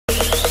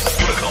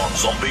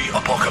Zombie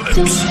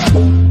apocalypse.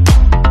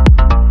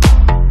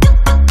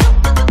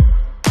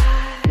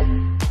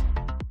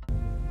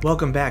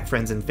 Welcome back,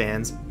 friends and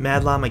fans.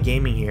 MadLlama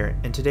Gaming here,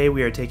 and today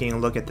we are taking a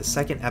look at the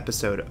second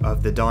episode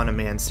of the Dawn of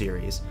Man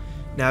series.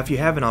 Now, if you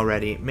haven't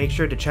already, make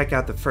sure to check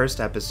out the first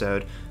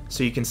episode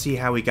so you can see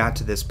how we got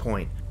to this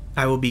point.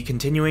 I will be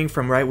continuing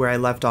from right where I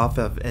left off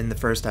of in the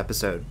first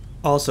episode.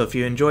 Also, if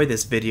you enjoyed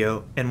this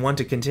video and want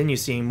to continue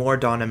seeing more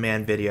Dawn of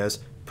Man videos,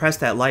 press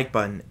that like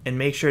button and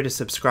make sure to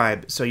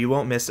subscribe so you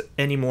won't miss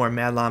any more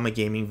MadLlama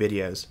Gaming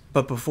videos.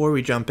 But before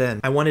we jump in,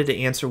 I wanted to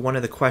answer one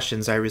of the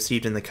questions I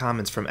received in the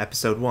comments from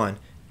episode 1,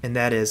 and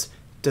that is,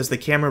 does the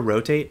camera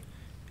rotate?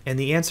 And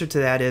the answer to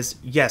that is,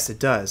 yes, it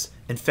does.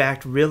 In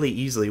fact, really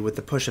easily with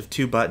the push of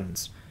 2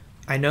 buttons.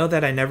 I know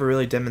that I never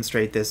really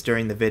demonstrate this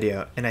during the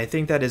video, and I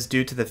think that is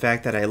due to the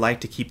fact that I like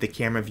to keep the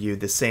camera view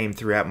the same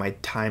throughout my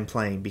time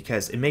playing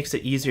because it makes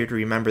it easier to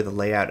remember the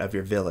layout of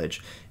your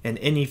village and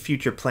any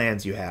future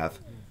plans you have.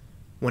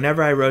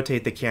 Whenever I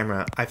rotate the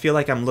camera, I feel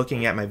like I'm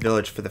looking at my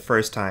village for the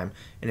first time,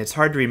 and it's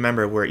hard to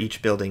remember where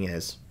each building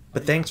is.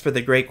 But thanks for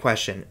the great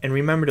question, and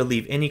remember to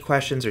leave any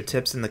questions or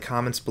tips in the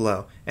comments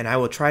below, and I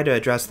will try to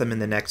address them in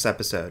the next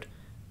episode.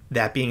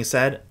 That being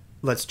said,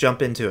 let's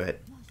jump into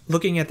it.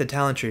 Looking at the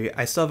talent tree,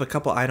 I still have a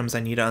couple items I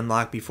need to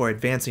unlock before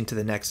advancing to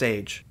the next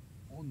age.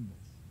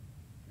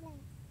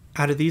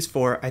 Out of these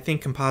 4, I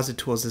think composite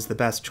tools is the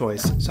best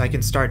choice, so I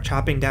can start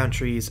chopping down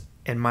trees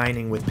and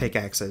mining with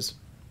pickaxes.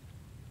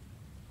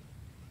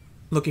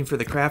 Looking for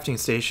the crafting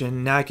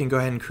station, now I can go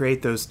ahead and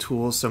create those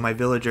tools so my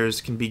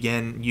villagers can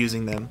begin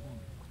using them.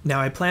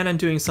 Now I plan on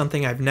doing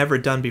something I've never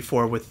done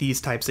before with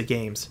these types of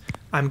games.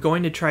 I'm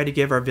going to try to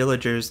give our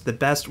villagers the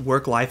best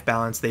work-life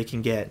balance they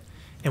can get.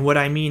 And what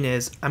I mean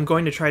is, I'm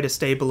going to try to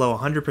stay below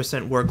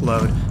 100%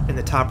 workload in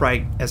the top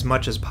right as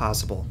much as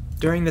possible.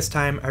 During this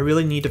time, I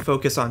really need to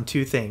focus on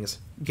 2 things: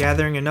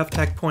 gathering enough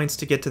tech points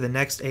to get to the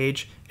next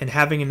age, and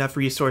having enough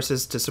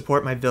resources to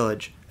support my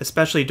village,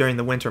 especially during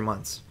the winter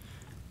months.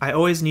 I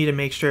always need to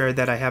make sure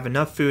that I have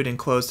enough food and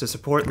clothes to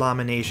support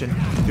Llama Nation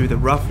through the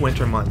rough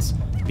winter months,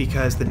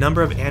 because the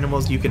number of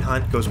animals you can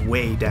hunt goes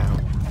way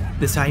down.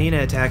 This hyena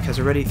attack has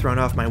already thrown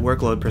off my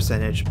workload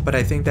percentage, but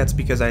I think that's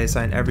because I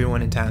assigned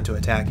everyone in town to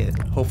attack it.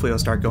 Hopefully it'll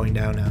start going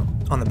down now.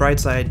 On the bright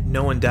side,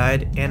 no one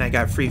died, and I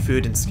got free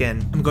food and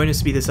skin. I'm going to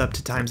speed this up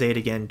to ×8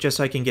 again, just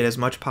so I can get as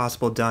much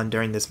possible done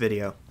during this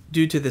video.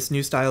 Due to this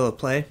new style of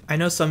play, I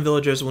know some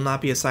villagers will not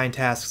be assigned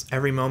tasks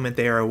every moment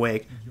they are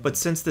awake, but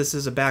since this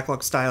is a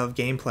backlog style of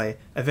gameplay,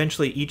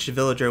 eventually each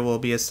villager will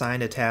be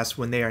assigned a task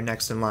when they are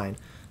next in line.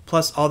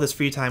 Plus, all this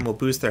free time will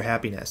boost their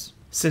happiness.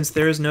 Since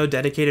there is no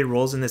dedicated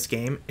roles in this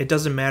game, it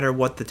doesn't matter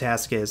what the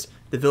task is,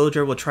 the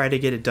villager will try to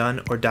get it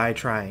done or die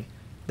trying.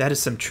 That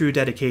is some true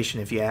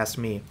dedication if you ask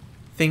me.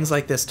 Things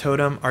like this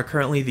totem are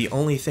currently the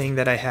only thing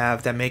that I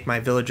have that make my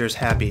villagers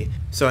happy,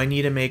 so I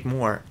need to make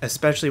more,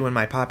 especially when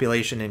my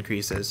population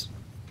increases.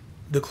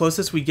 The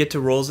closest we get to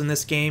roles in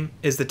this game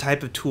is the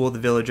type of tool the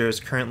villager is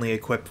currently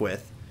equipped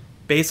with.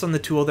 Based on the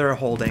tool they are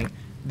holding,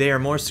 they are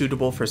more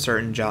suitable for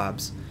certain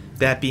jobs.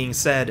 That being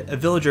said, a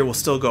villager will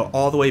still go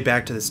all the way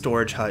back to the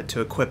storage hut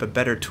to equip a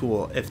better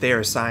tool if they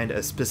are assigned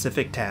a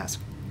specific task.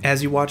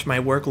 As you watch my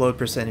workload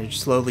percentage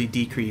slowly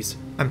decrease,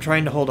 I'm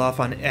trying to hold off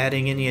on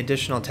adding any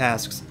additional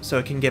tasks so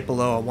it can get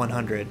below a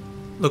 100.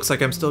 Looks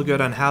like I'm still good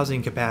on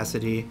housing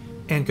capacity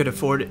and could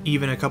afford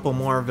even a couple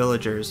more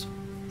villagers.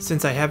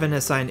 Since I haven't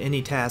assigned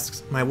any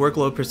tasks, my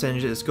workload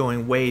percentage is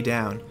going way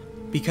down.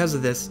 Because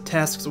of this,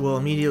 tasks will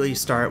immediately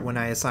start when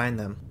I assign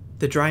them.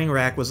 The drying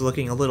rack was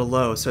looking a little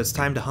low, so it's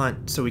time to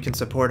hunt so we can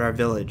support our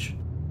village.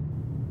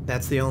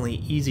 That's the only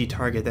easy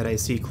target that I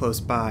see close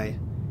by.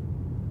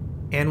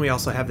 And we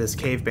also have this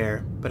cave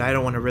bear, but I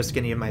don't want to risk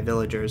any of my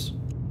villagers.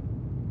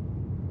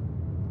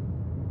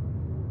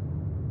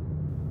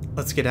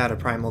 Let's get out of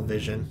primal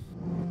vision.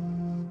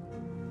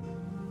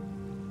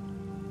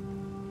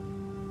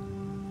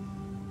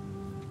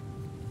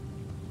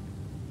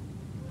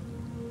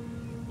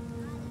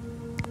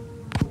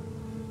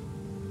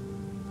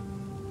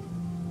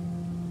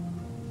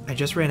 I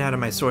just ran out of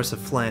my source of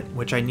flint,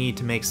 which I need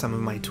to make some of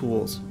my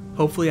tools.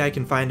 Hopefully I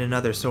can find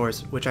another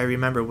source, which I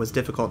remember was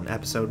difficult in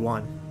episode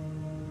 1.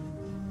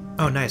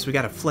 Oh nice, we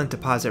got a flint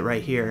deposit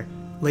right here.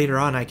 Later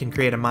on I can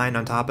create a mine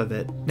on top of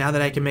it. Now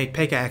that I can make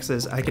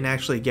pickaxes, I can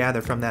actually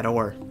gather from that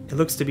ore. It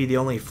looks to be the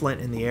only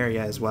flint in the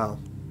area as well.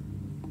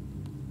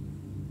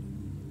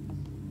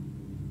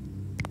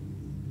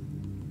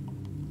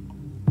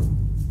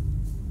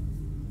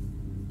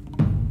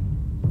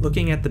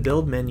 Looking at the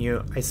build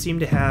menu, I seem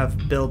to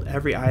have built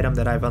every item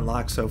that I've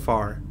unlocked so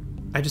far.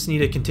 I just need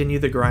to continue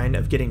the grind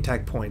of getting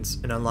tech points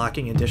and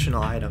unlocking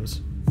additional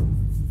items.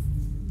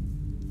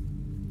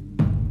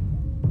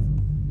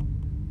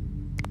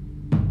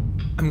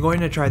 I'm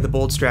going to try the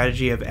bold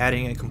strategy of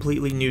adding a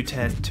completely new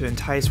tent to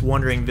entice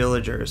wandering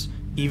villagers,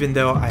 even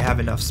though I have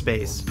enough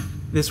space.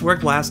 This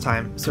worked last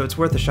time, so it's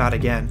worth a shot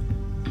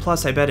again.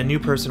 Plus, I bet a new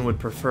person would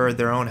prefer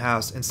their own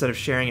house instead of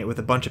sharing it with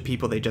a bunch of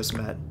people they just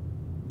met.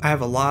 I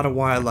have a lot of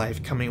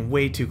wildlife coming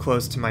way too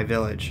close to my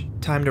village.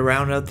 Time to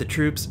round out the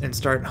troops and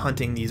start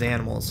hunting these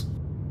animals.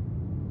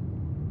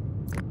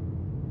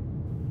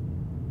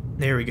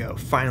 There we go,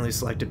 finally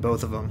selected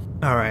both of them.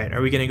 Alright,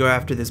 are we gonna go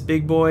after this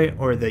big boy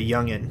or the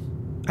youngin?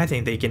 I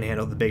think they can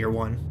handle the bigger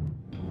one.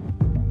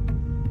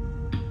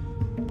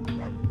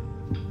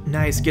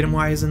 Nice, get him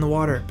while he's in the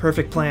water.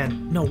 Perfect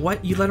plan. No,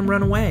 what? You let him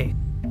run away.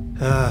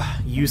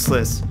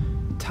 Useless.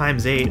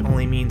 ×8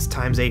 only means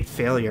 ×8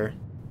 failure.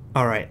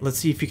 Alright, let's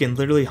see if you can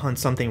literally hunt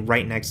something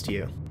right next to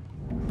you.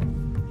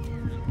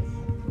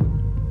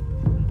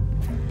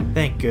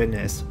 Thank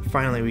goodness.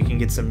 Finally we can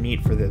get some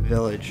meat for the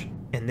village.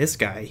 And this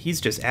guy, he's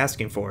just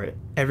asking for it.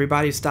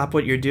 Everybody stop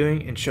what you're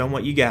doing and show him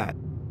what you got.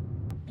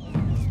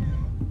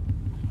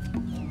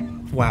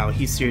 Wow,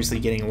 he's seriously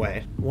getting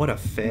away. What a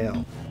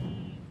fail.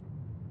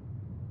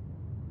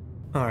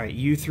 Alright,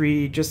 you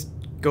three, just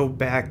go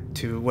back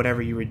to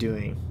whatever you were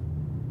doing.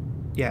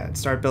 Yeah,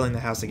 start building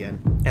the house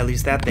again. At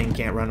least that thing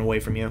can't run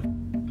away from you.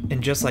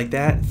 And just like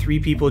that,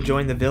 3 people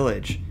joined the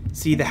village.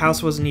 See, the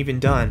house wasn't even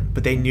done,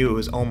 but they knew it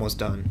was almost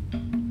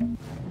done.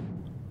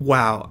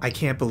 Wow, I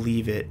can't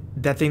believe it.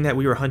 That thing that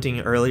we were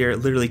hunting earlier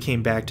literally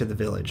came back to the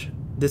village.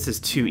 This is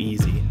too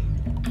easy.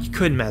 You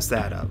couldn't mess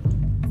that up.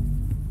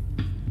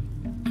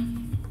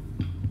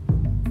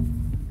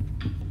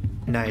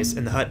 Nice,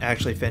 and the hut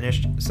actually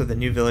finished, so the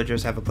new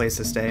villagers have a place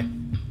to stay.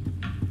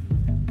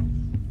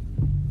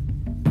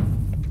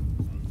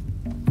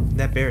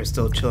 That bear is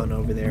still chilling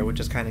over there, which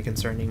is kind of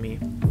concerning me.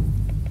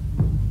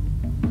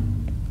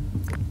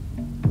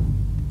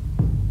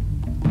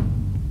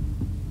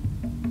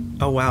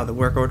 Oh wow, the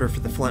work order for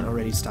the flint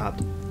already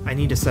stopped. I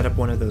need to set up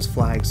one of those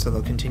flags so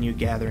they'll continue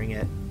gathering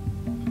it.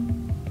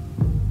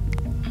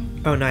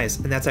 Oh nice,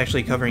 and that's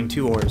actually covering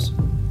 2 ores.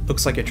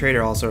 Looks like a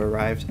trader also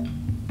arrived.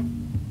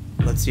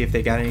 Let's see if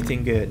they got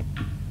anything good.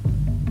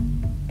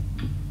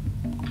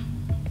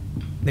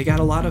 They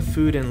got a lot of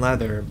food and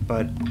leather,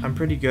 but I'm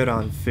pretty good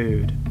on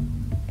food.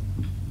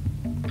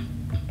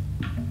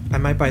 I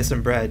might buy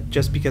some bread,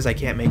 just because I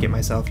can't make it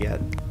myself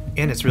yet.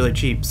 And it's really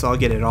cheap, so I'll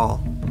get it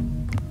all.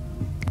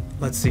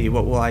 Let's see,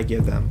 what will I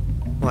give them?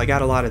 Well, I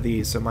got a lot of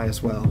these, so might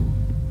as well.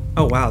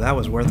 Oh wow, that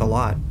was worth a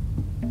lot.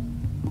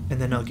 And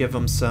then I'll give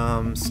them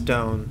some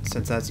stone,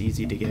 since that's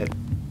easy to get.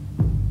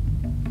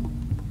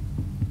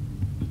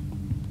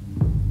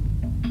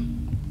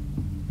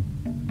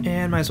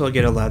 And might as well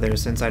get a leather,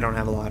 since I don't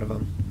have a lot of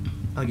them.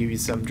 I'll give you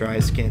some dry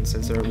skin,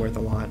 since they're worth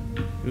a lot.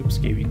 Oops,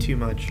 gave you too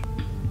much.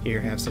 Here,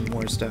 have some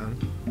more stone.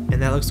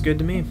 And that looks good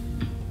to me.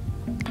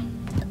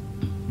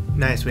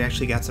 Nice, we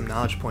actually got some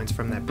knowledge points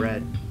from that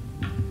bread.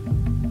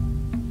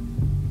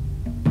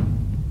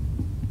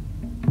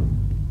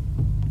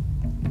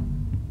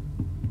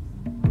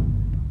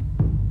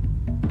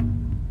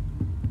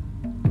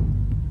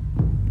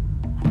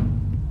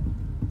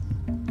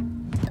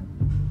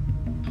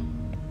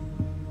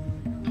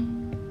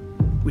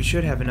 We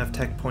should have enough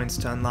tech points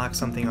to unlock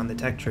something on the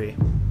tech tree.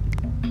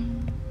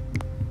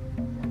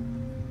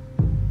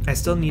 I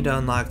still need to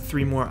unlock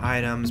 3 more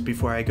items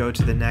before I go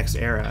to the next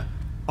era.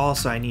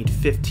 Also, I need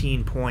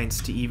 15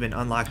 points to even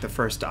unlock the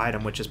first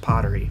item, which is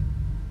pottery.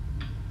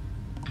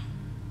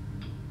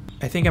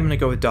 I think I'm going to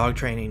go with dog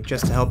training,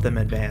 just to help them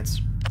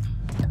advance.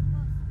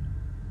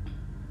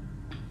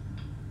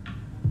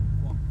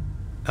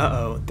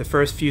 Uh-oh, the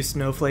first few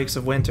snowflakes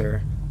of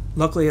winter.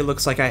 Luckily it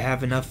looks like I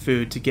have enough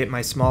food to get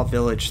my small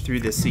village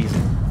through this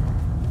season.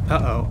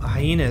 Uh-oh, a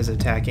hyena is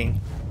attacking.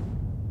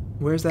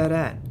 Where's that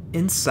at?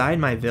 Inside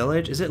my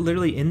village? Is it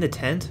literally in the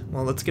tent?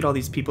 Well, let's get all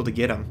these people to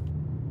get him.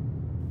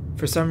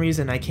 For some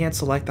reason, I can't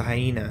select the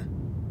hyena.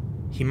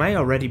 He might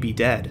already be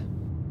dead.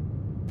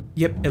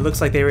 Yep, it looks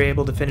like they were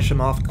able to finish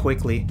him off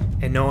quickly,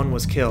 and no one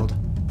was killed.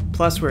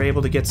 Plus, we're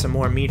able to get some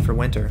more meat for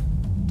winter.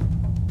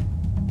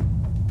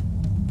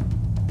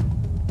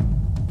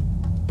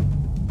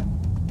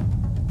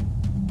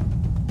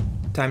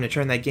 Time to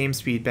turn that game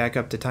speed back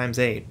up to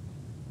 ×8.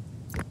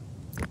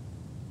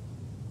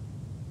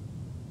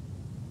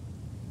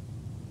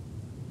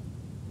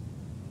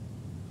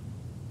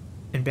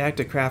 And back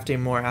to crafting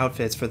more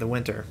outfits for the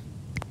winter.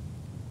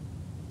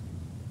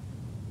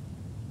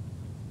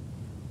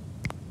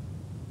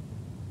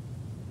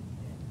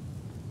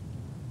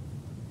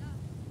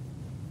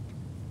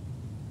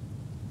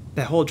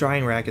 That whole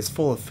drying rack is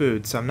full of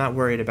food, so I'm not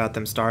worried about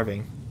them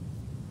starving.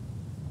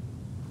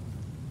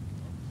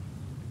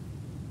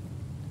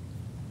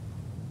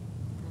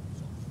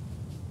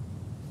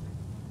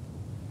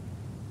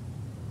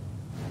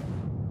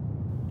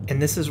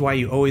 And this is why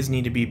you always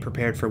need to be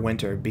prepared for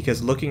winter,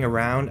 because looking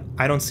around,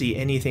 I don't see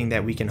anything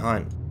that we can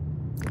hunt.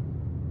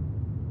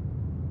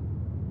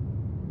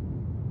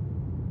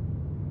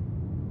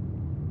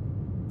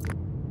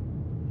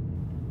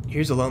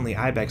 Here's a lonely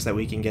ibex that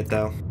we can get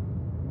though.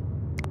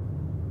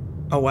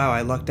 Oh wow,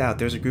 I lucked out.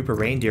 There's a group of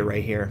reindeer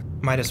right here.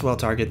 Might as well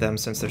target them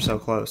since they're so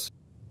close.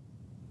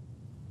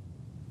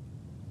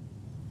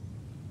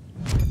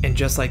 And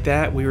just like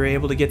that, we were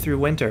able to get through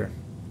winter.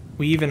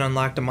 We even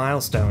unlocked a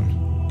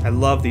milestone. I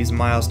love these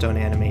milestone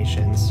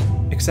animations,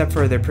 except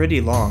for they're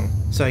pretty long,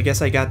 so I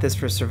guess I got this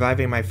for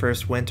surviving my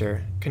first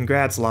winter.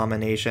 Congrats, Llama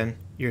Nation,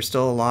 you're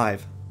still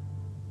alive.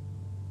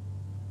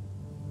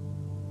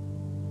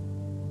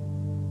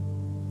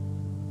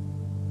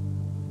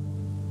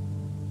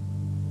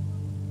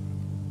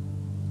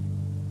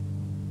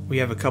 We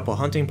have a couple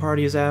hunting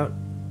parties out.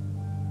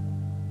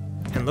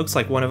 And looks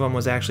like one of them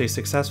was actually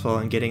successful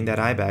in getting that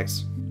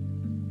ibex.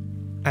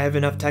 I have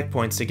enough tech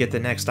points to get the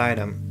next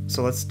item,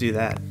 so let's do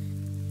that.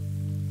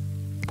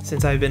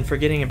 Since I've been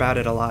forgetting about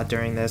it a lot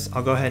during this,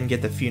 I'll go ahead and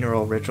get the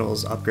funeral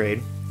rituals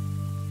upgrade.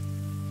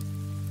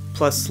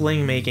 Plus,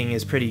 sling making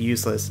is pretty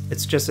useless,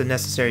 it's just a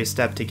necessary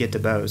step to get to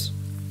bows.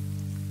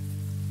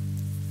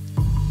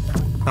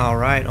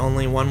 Alright,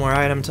 only one more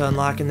item to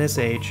unlock in this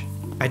age.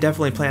 I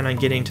definitely plan on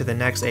getting to the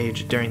next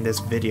age during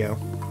this video.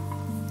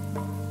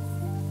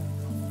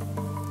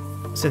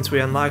 Since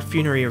we unlocked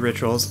funerary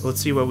rituals,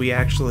 let's see what we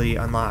actually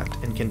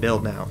unlocked and can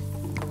build now.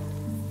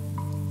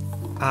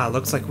 Ah,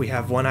 looks like we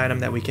have one item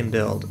that we can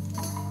build.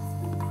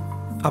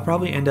 I'll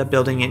probably end up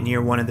building it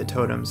near one of the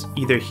totems,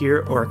 either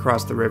here or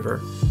across the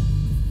river.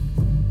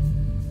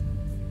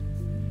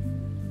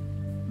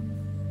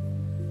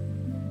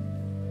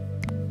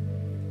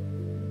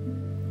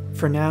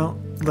 For now,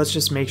 let's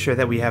just make sure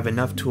that we have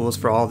enough tools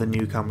for all the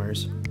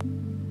newcomers.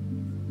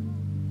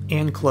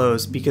 And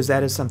clothes, because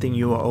that is something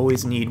you will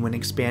always need when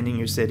expanding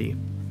your city.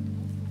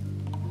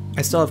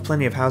 I still have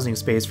plenty of housing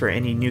space for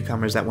any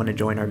newcomers that want to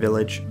join our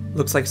village.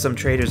 Looks like some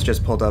traders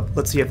just pulled up.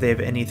 Let's see if they have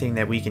anything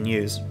that we can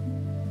use.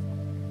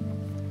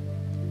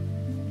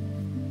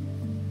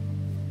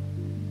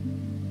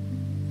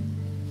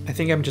 I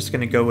think I'm just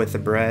going to go with the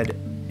bread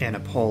and a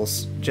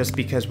pulse, just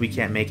because we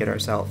can't make it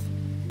ourselves.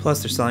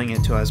 Plus they're selling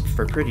it to us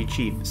for pretty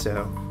cheap,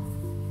 so...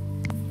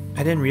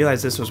 I didn't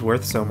realize this was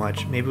worth so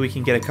much. Maybe we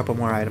can get a couple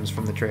more items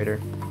from the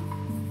trader.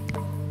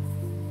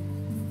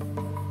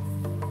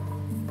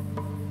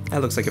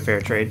 That looks like a fair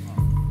trade.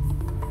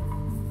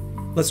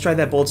 Let's try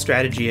that bold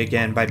strategy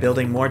again by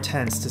building more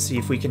tents to see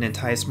if we can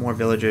entice more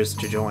villagers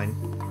to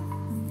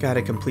join.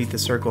 Gotta complete the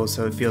circle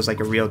so it feels like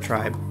a real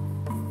tribe.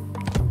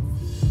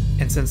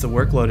 And since the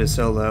workload is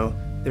so low,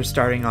 they're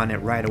starting on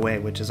it right away,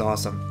 which is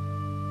awesome.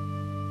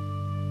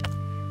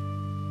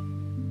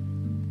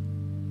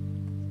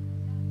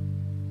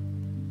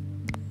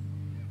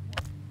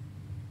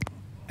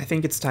 I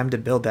think it's time to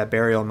build that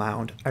burial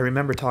mound. I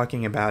remember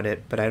talking about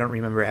it, but I don't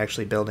remember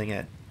actually building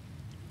it.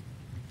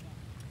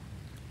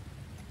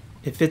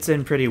 It fits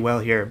in pretty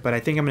well here, but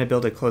I think I'm going to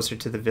build it closer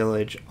to the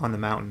village on the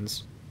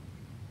mountains.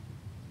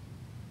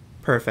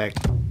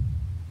 Perfect.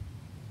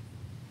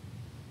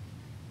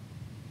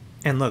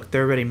 And look,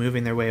 they're already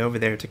moving their way over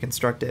there to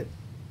construct it.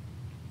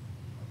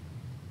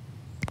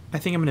 I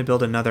think I'm going to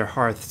build another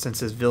hearth since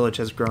this village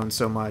has grown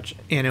so much,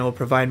 and it will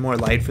provide more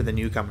light for the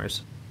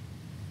newcomers.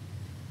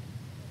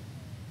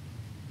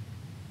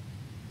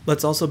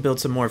 Let's also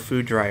build some more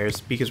food dryers,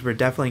 because we're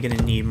definitely going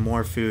to need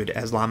more food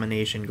as Llama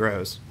Nation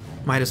grows.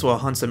 Might as well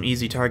hunt some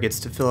easy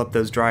targets to fill up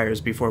those dryers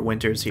before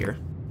winter's here.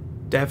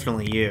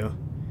 Definitely you.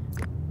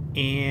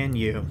 And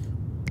you.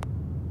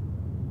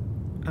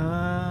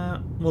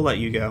 We'll let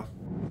you go.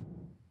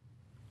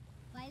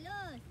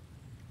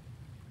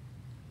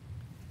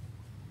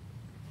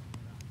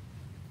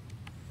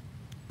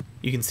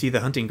 You can see the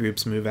hunting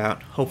groups move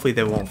out. Hopefully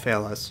they won't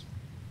fail us.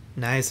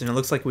 Nice, and it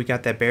looks like we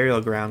got that burial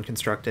ground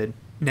constructed.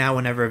 Now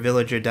whenever a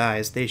villager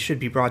dies, they should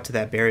be brought to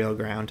that burial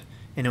ground,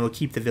 and it will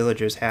keep the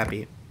villagers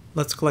happy.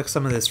 Let's collect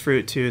some of this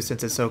fruit too,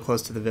 since it's so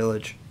close to the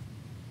village.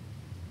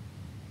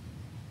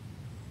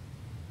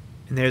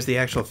 And there's the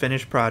actual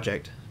finished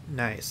project.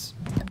 Nice.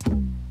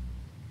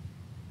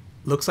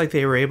 Looks like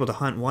they were able to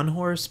hunt one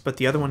horse, but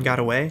the other one got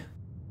away.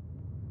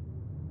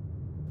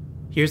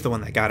 Here's the one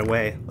that got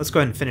away. Let's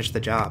go ahead and finish the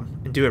job,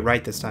 and do it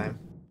right this time.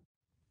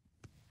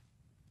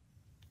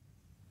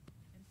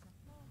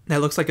 That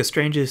looks like a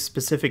strangely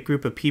specific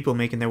group of people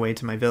making their way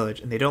to my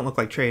village, and they don't look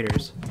like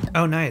traders.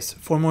 Oh nice,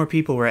 4 more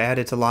people were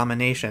added to Llama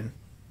Nation.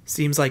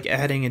 Seems like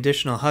adding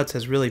additional huts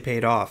has really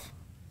paid off.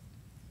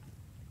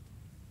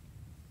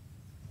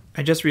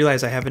 I just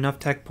realized I have enough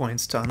tech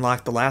points to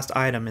unlock the last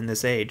item in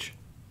this age.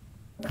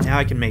 Now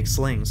I can make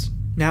slings.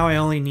 Now I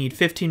only need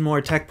 15 more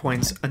tech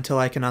points until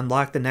I can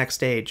unlock the next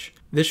stage.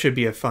 This should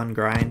be a fun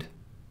grind.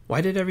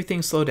 Why did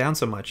everything slow down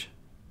so much?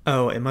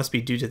 Oh, it must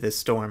be due to this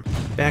storm.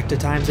 Back to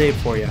times 8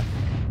 for ya.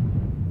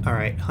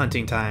 Alright,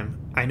 hunting time.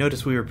 I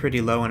noticed we were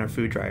pretty low on our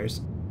food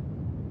dryers.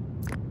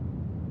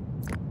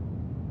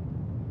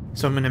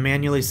 So I'm going to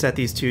manually set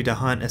these two to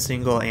hunt a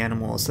single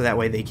animal so that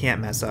way they can't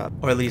mess up.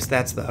 Or at least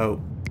that's the hope.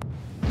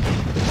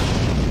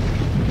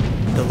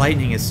 The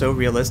lightning is so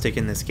realistic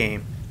in this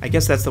game. I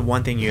guess that's the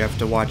one thing you have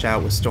to watch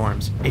out with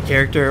storms. A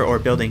character or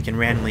building can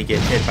randomly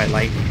get hit by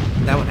lightning.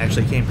 That one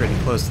actually came pretty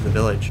close to the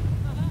village.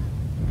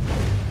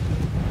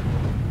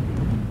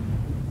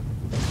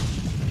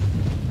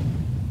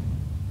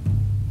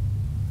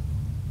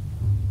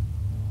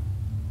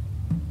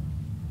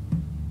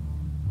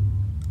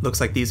 Looks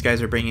like these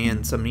guys are bringing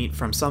in some meat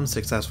from some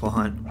successful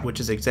hunt, which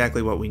is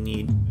exactly what we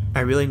need.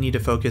 I really need to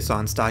focus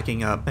on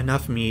stocking up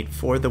enough meat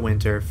for the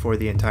winter for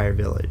the entire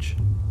village.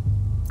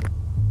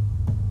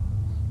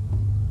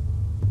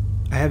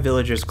 I have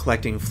villagers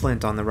collecting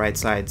flint on the right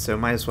side, so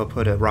might as well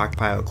put a rock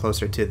pile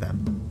closer to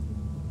them.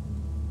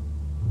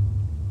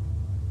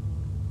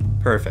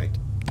 Perfect.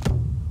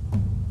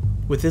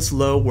 With this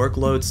low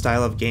workload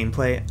style of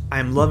gameplay,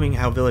 I'm loving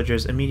how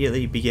villagers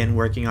immediately begin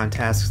working on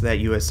tasks that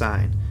you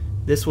assign.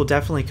 This will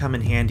definitely come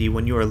in handy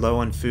when you are low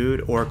on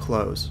food or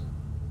clothes.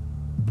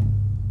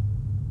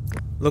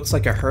 Looks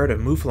like a herd of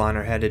mouflon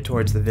are headed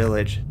towards the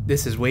village.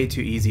 This is way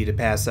too easy to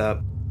pass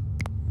up.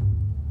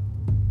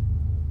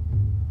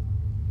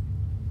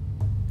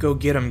 Go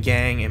get 'em,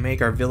 gang, and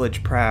make our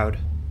village proud.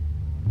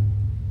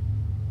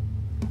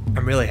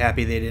 I'm really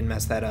happy they didn't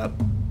mess that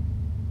up.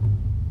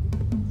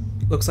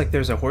 Looks like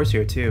there's a horse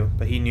here too,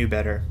 but he knew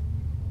better.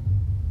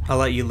 I'll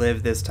let you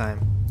live this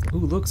time. Ooh,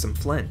 look, some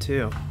flint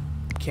too.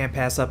 Can't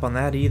pass up on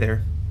that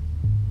either.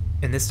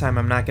 And this time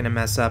I'm not going to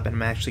mess up, and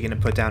I'm actually going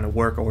to put down a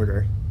work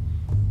order.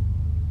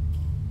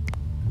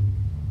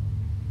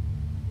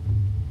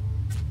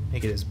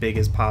 Make it as big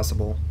as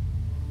possible.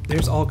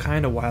 There's all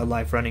kind of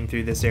wildlife running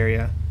through this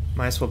area.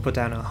 Might as well put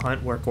down a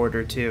hunt work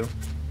order too.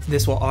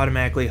 This will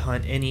automatically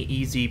hunt any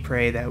easy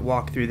prey that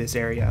walk through this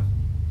area.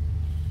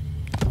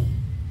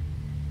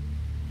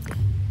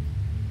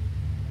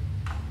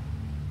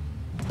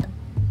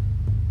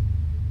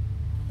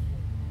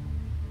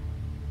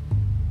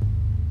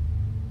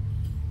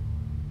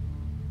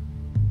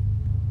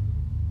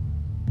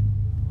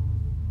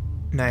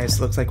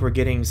 Nice, looks like we're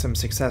getting some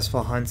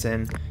successful hunts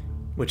in,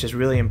 which is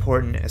really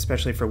important,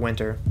 especially for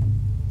winter.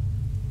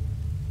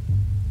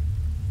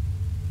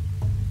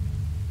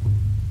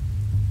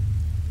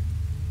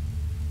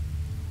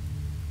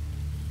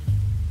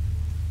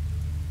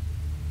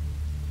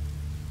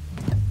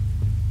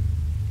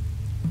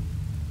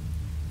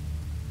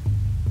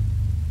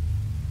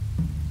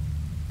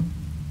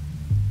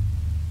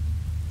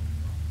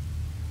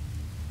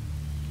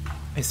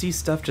 I see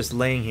stuff just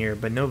laying here,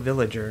 but no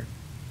villager.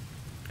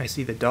 I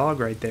see the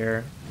dog right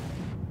there,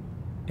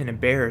 and a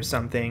bear or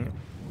something,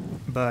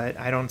 but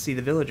I don't see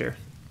the villager.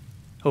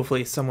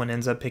 Hopefully someone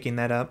ends up picking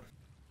that up.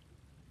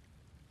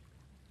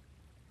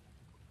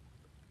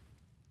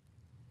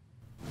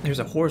 There's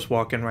a horse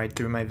walking right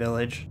through my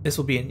village. This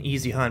will be an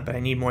easy hunt, but I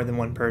need more than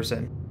one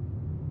person.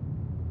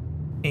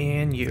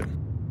 And you.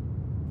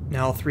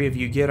 Now all three of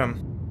you get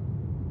them.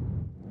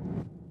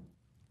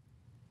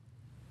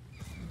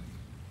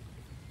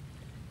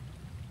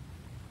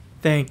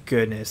 Thank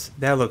goodness.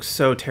 That looked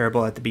so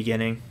terrible at the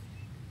beginning.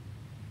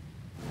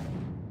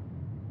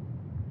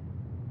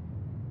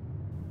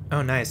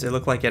 Oh nice, it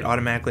looked like it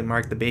automatically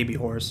marked the baby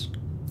horse.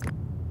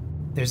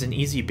 There's an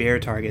easy bear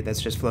target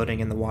that's just floating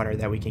in the water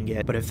that we can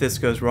get, but if this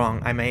goes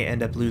wrong, I may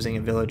end up losing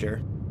a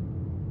villager.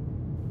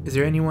 Is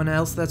there anyone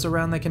else that's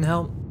around that can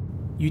help?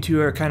 You two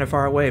are kind of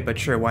far away, but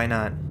sure, why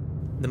not?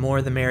 The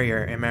more the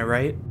merrier, am I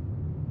right?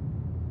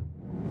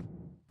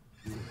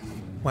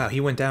 Wow,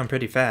 he went down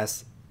pretty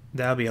fast.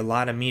 That'll be a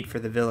lot of meat for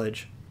the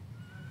village.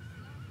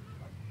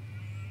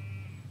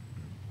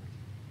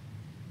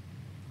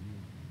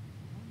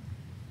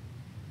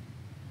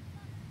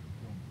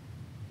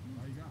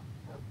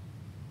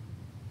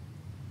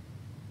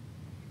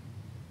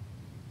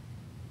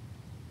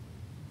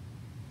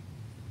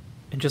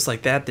 And just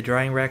like that, the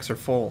drying racks are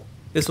full.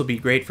 This will be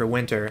great for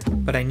winter,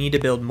 but I need to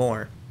build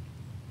more.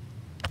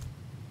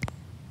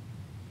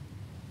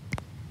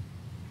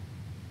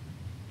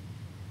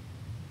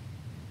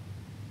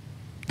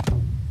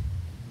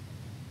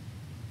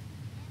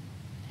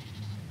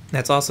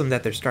 That's awesome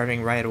that they're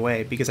starting right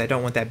away, because I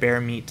don't want that bear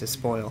meat to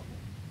spoil.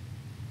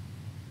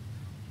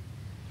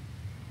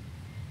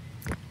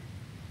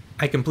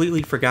 I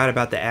completely forgot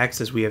about the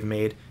axes we have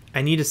made.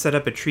 I need to set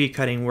up a tree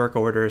cutting work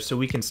order so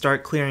we can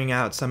start clearing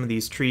out some of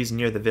these trees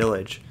near the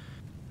village.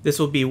 This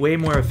will be way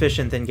more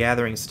efficient than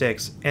gathering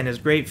sticks, and is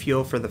great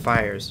fuel for the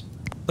fires.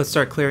 Let's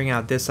start clearing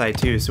out this side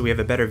too, so we have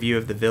a better view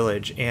of the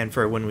village and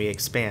for when we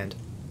expand.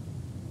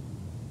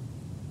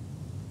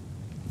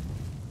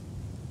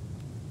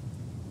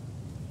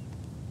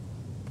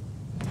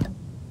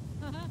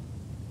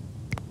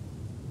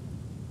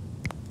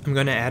 I'm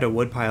going to add a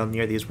woodpile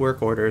near these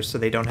work orders so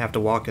they don't have to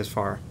walk as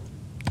far.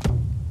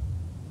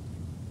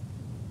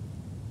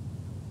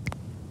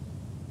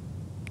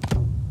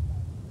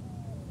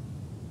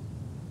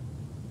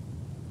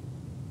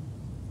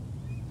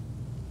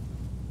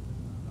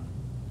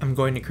 I'm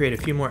going to create a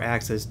few more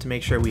axes to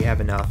make sure we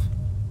have enough.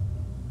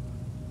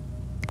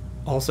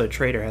 Also,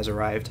 Trader has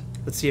arrived.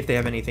 Let's see if they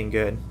have anything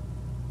good.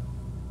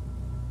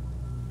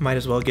 Might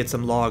as well get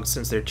some logs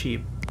since they're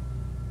cheap.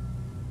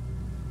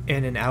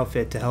 And an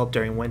outfit to help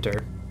during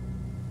winter.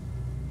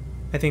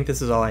 I think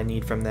this is all I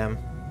need from them.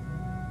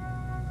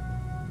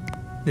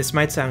 This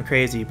might sound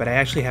crazy, but I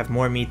actually have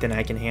more meat than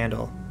I can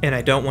handle, and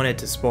I don't want it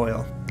to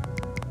spoil.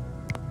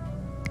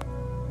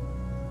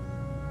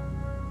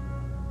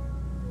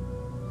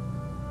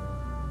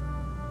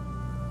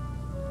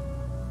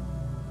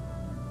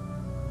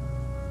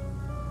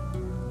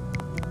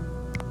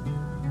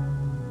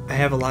 I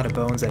have a lot of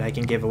bones that I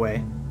can give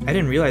away. I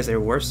didn't realize they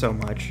were worth so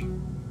much.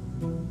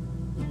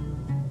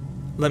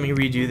 Let me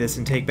redo this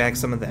and take back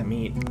some of that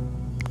meat.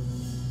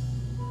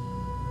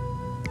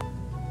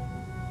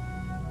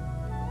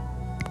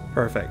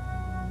 Perfect.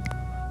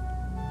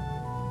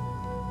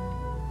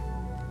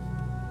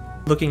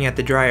 Looking at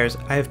the dryers,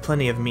 I have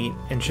plenty of meat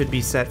and should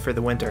be set for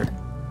the winter.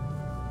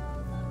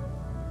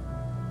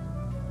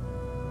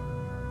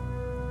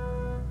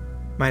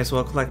 Might as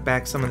well collect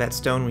back some of that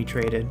stone we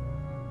traded.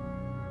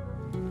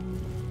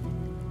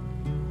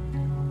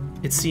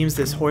 It seems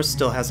this horse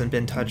still hasn't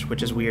been touched,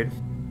 which is weird.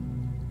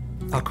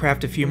 I'll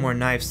craft a few more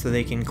knives so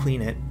they can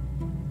clean it.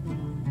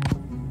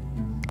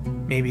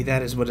 Maybe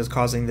that is what is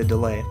causing the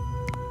delay.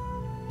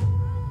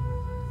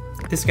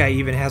 This guy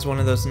even has one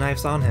of those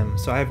knives on him,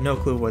 so I have no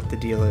clue what the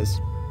deal is.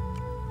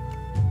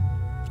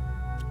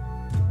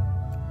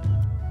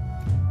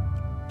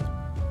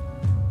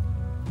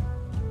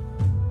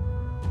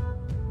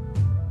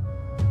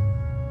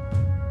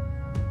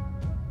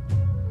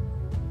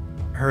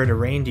 I heard a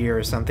reindeer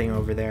or something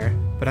over there,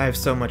 but I have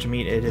so much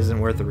meat it isn't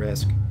worth the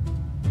risk.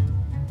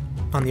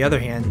 On the other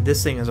hand,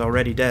 this thing is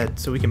already dead,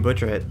 so we can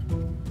butcher it.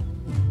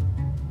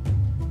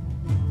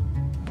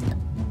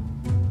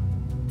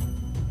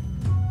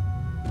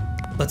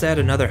 Let's add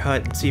another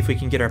hut and see if we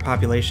can get our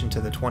population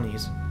to the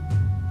 20s.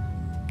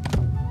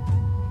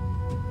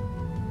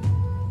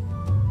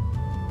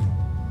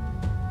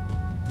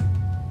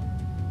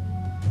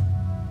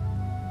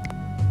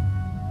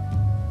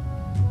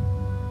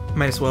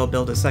 Might as well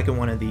build a second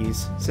one of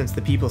these, since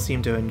the people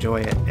seem to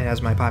enjoy it, and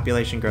as my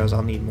population grows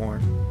I'll need more.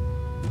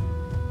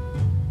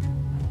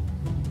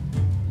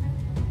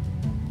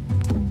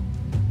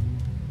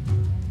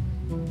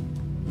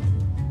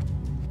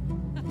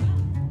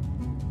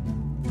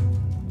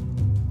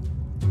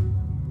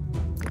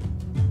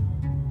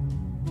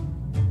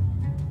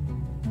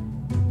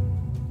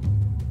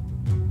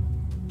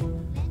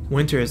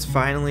 Winter is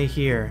finally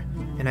here,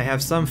 and I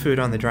have some food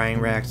on the drying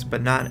racks,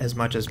 but not as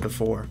much as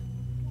before.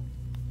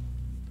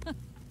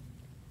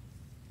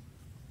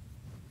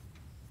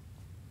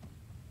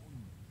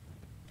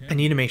 I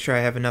need to make sure I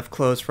have enough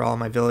clothes for all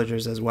my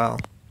villagers as well.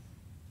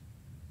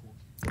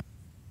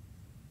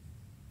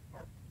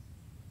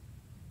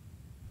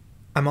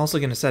 I'm also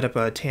going to set up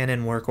a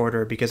tannin work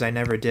order because I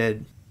never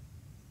did.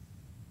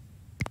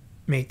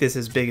 Make this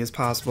as big as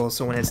possible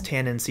so when it's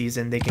tannin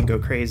season they can go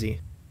crazy.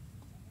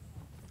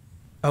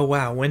 Oh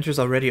wow, winter's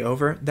already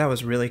over? That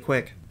was really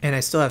quick. And I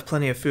still have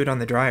plenty of food on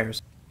the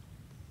dryers.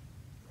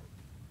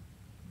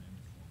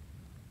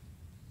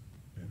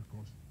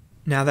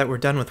 Now that we're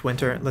done with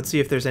winter, let's see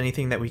if there's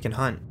anything that we can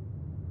hunt.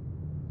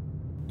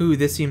 Ooh,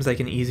 this seems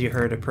like an easy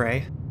herd of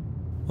prey.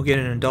 We'll get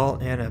an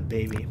adult and a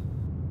baby.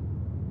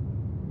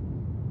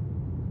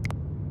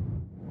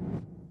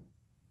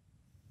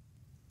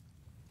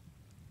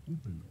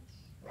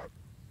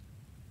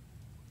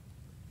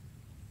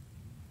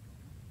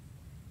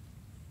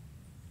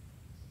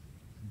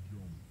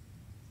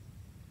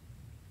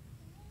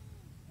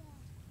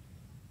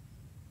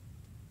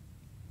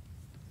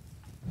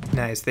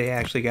 Nice, they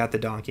actually got the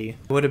donkey.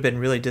 I would have been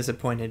really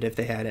disappointed if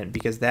they hadn't,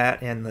 because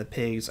that and the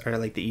pigs are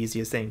like the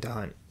easiest thing to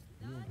hunt.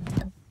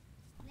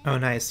 Oh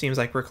nice, seems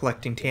like we're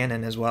collecting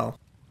tannin as well.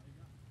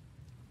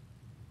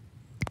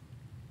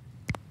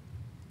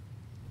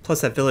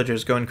 Plus that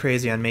villager's going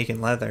crazy on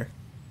making leather.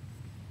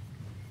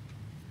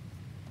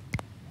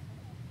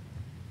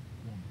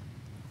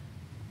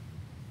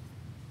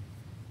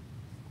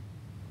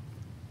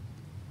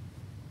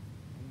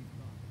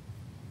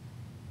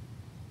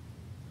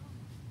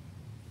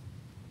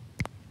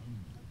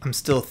 I'm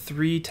still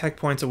 3 tech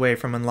points away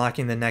from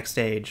unlocking the next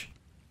age,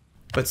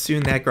 but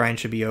soon that grind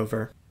should be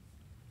over.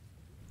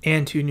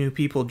 And 2 new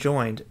people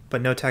joined, but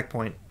no tech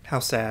point. How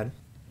sad.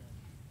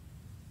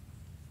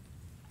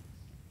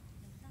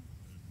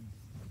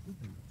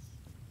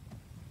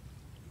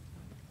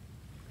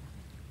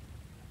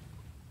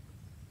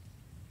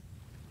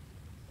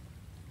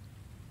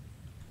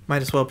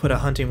 Might as well put a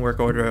hunting work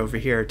order over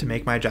here to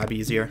make my job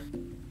easier.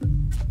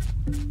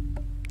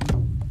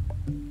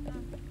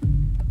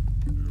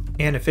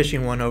 And a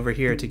fishing one over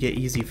here to get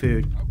easy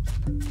food.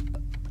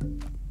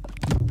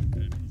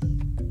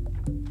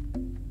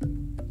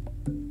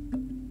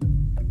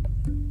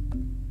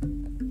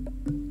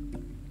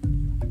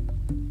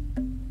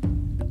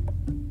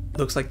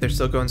 Looks like they're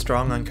still going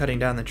strong on cutting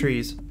down the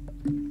trees.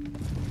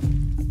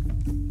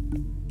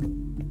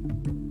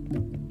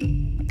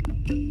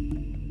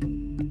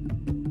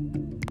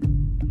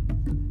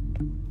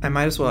 I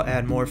might as well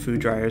add more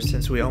food dryers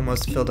since we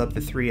almost filled up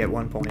the 3 at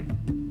one point.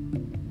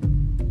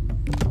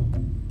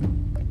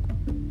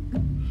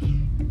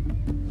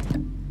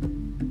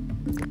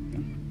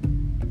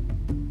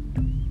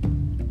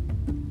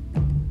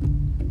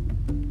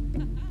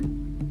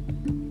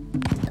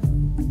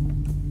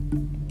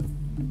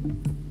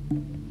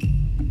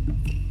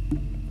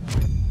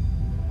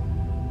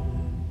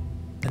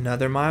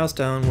 Another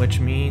milestone, which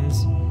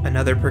means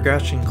another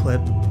progression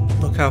clip.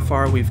 Look how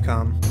far we've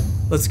come.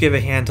 Let's give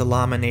a hand to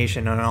Llama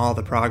Nation on all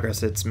the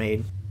progress it's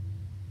made.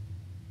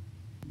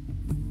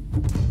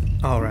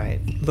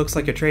 Alright, looks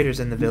like a trader's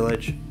in the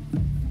village.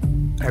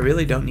 I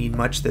really don't need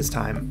much this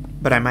time,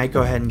 but I might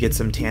go ahead and get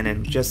some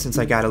tannin just since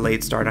I got a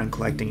late start on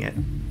collecting it.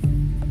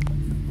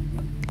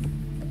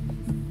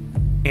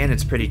 And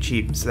it's pretty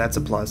cheap, so that's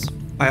a plus.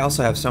 I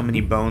also have so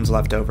many bones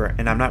left over,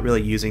 and I'm not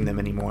really using them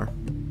anymore.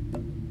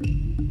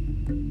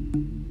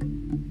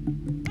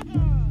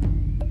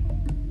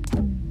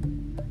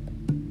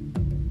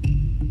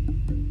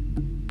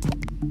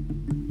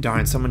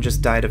 Darn, someone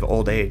just died of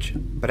old age,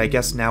 but I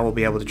guess now we'll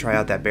be able to try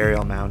out that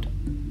burial mound.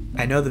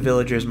 I know the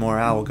villagers'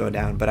 morale will go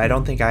down, but I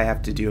don't think I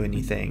have to do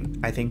anything.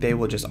 I think they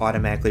will just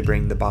automatically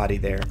bring the body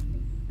there.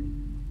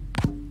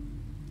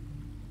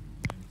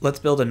 Let's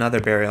build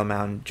another burial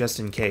mound, just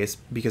in case,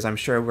 because I'm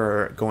sure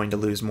we're going to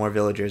lose more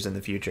villagers in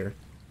the future.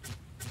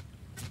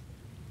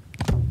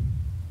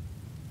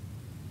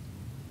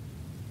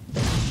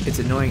 It's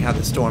annoying how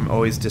the storm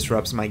always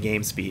disrupts my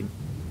game speed.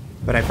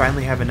 But I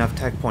finally have enough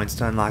tech points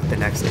to unlock the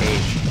next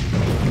age.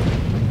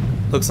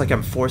 Looks like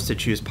I'm forced to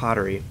choose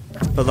pottery,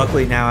 but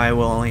luckily now I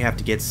will only have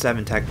to get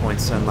 7 tech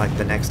points to unlock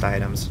the next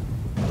items.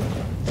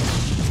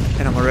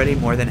 And I'm already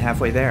more than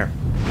halfway there.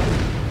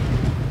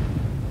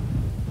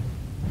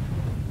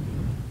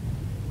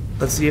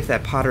 Let's see if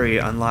that pottery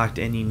unlocked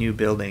any new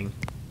building.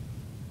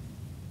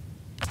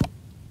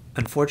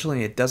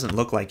 Unfortunately, it doesn't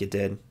look like it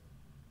did.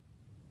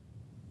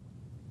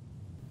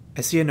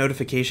 I see a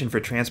notification for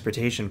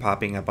transportation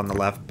popping up on the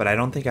left, but I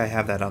don't think I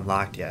have that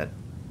unlocked yet.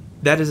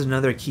 That is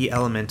another key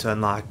element to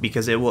unlock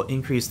because it will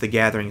increase the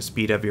gathering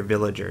speed of your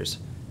villagers.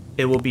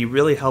 It will be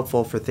really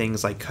helpful for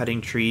things like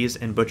cutting trees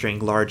and butchering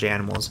large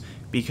animals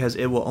because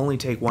it will only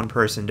take one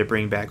person to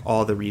bring back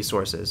all the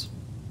resources.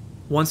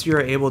 Once you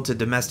are able to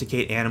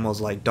domesticate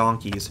animals like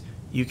donkeys,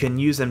 you can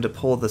use them to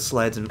pull the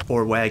sleds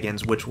or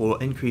wagons, which will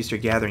increase your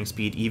gathering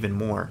speed even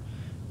more.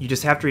 You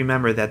just have to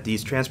remember that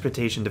these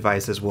transportation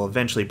devices will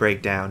eventually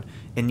break down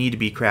and need to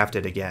be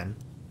crafted again.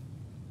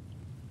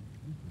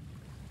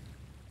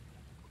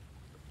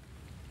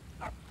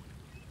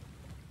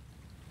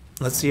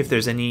 Let's see if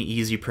there's any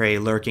easy prey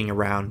lurking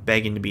around,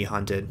 begging to be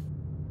hunted.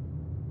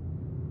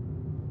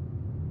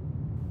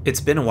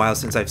 It's been a while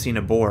since I've seen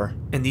a boar,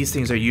 and these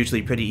things are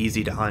usually pretty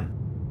easy to hunt.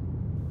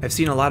 I've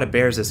seen a lot of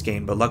bears this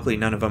game, but luckily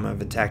none of them have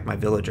attacked my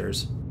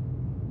villagers.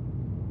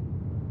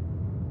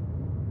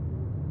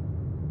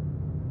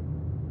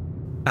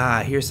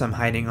 Ah, here's some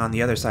hiding on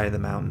the other side of the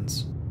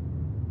mountains.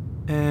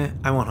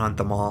 I won't hunt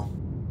them all.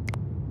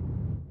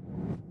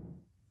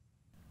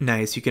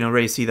 Nice, you can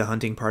already see the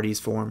hunting parties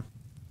form.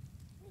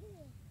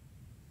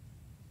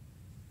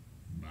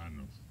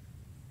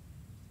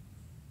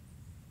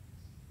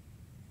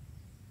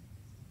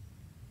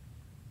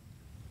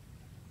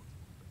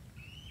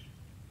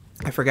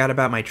 I forgot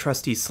about my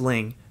trusty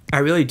sling. I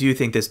really do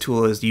think this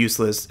tool is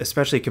useless,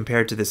 especially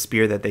compared to the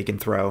spear that they can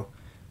throw,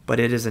 but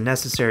it is a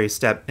necessary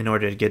step in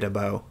order to get a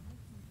bow.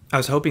 I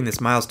was hoping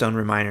this milestone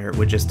reminder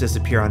would just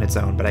disappear on its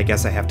own, but I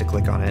guess I have to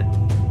click on it.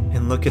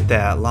 And look at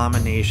that, Llama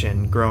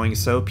Nation growing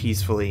so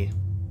peacefully.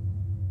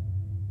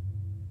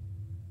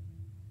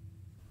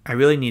 I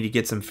really need to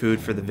get some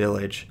food for the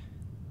village.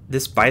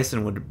 This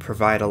bison would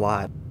provide a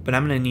lot, but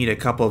I'm going to need a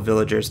couple of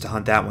villagers to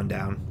hunt that one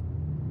down.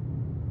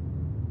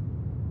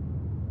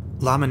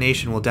 Llama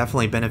Nation will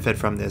definitely benefit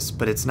from this,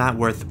 but it's not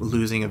worth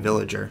losing a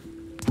villager.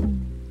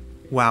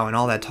 Wow, and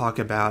all that talk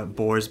about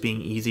boars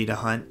being easy to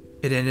hunt,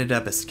 it ended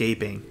up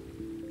escaping.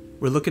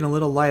 We're looking a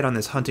little light on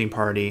this hunting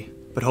party,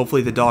 but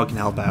hopefully the dog can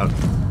help out.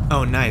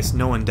 Oh nice,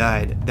 no one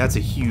died. That's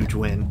a huge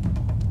win.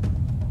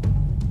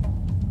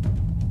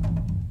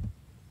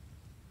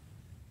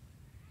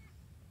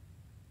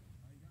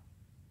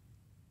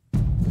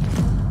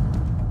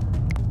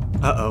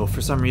 Uh-oh, for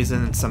some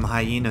reason some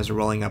hyenas are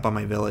rolling up on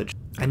my village.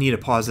 I need to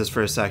pause this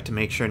for a sec to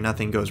make sure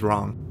nothing goes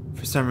wrong.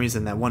 For some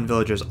reason that one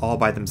villager's all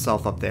by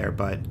themselves up there,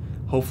 but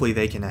hopefully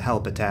they can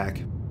help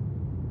attack.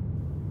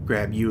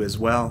 Grab you as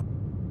well.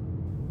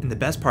 And the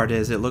best part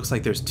is, it looks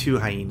like there's 2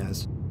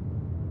 hyenas.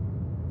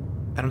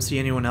 I don't see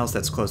anyone else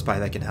that's close by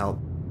that can help.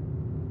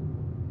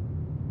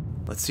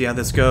 Let's see how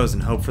this goes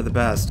and hope for the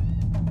best.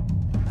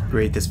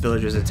 Great, this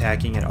villager's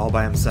attacking it all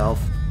by himself.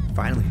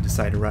 Finally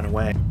decide to run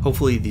away.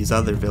 Hopefully these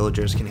other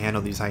villagers can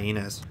handle these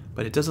hyenas.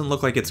 But it doesn't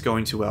look like it's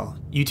going too well.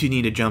 You two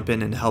need to jump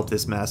in and help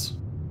this mess.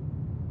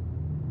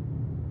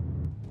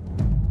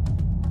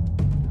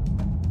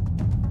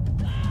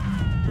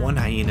 One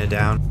hyena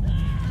down.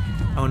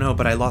 Oh no,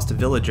 but I lost a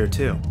villager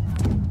too.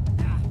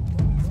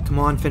 Come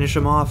on, finish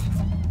him off.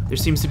 There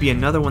seems to be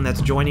another one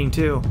that's joining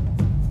too.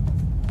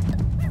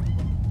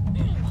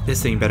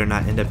 This thing better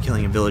not end up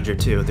killing a villager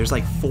too. There's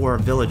like 4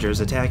 villagers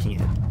attacking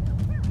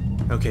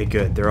it. Okay,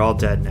 good. They're all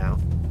dead now.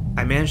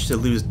 I managed to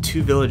lose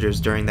 2 villagers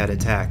during that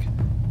attack,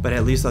 but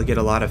at least I'll get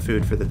a lot of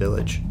food for the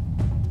village.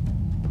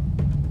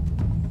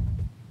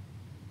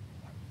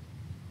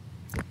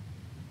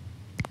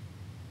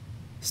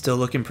 Still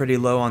looking pretty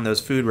low on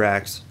those food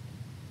racks.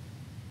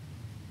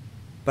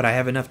 But I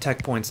have enough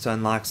tech points to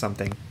unlock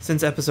something.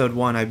 Since episode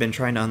 1, I've been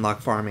trying to unlock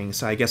farming,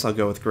 so I guess I'll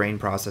go with grain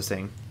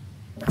processing.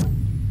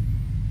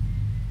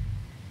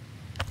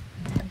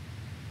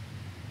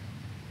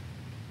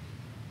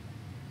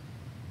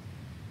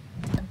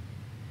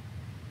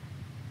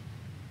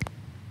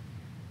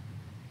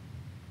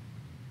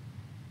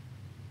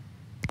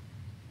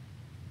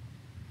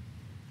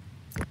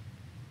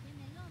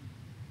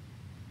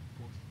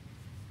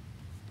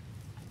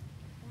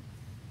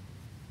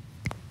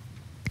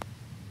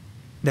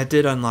 That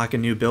did unlock a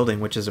new building,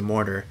 which is a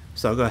mortar,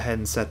 so I'll go ahead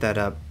and set that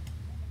up.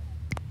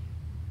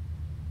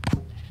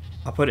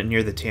 I'll put it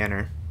near the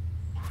tanner.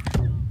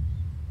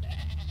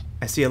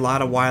 I see a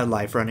lot of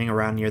wildlife running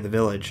around near the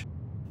village.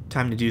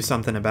 Time to do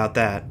something about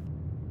that.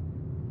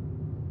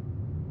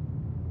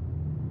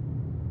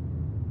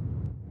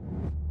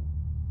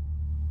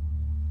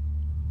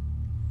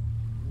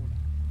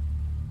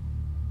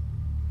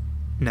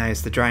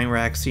 Nice, the drying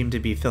racks seem to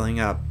be filling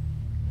up.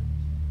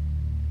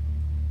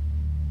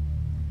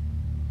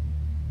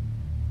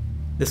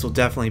 This will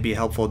definitely be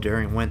helpful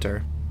during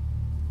winter.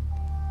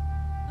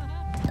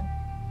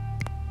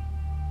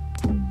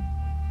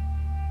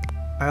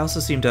 I also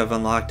seem to have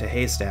unlocked a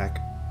haystack,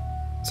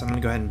 so I'm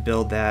going to go ahead and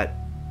build that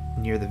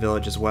near the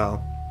village as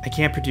well. I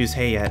can't produce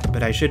hay yet,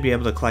 but I should be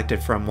able to collect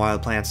it from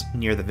wild plants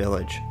near the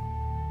village.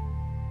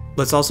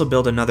 Let's also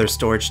build another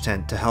storage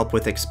tent to help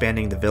with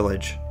expanding the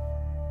village.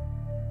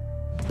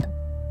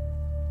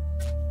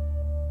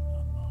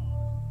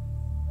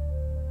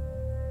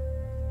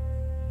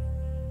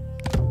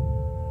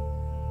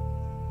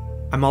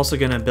 I'm also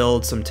going to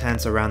build some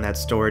tents around that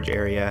storage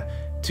area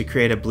to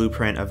create a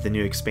blueprint of the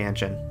new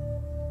expansion.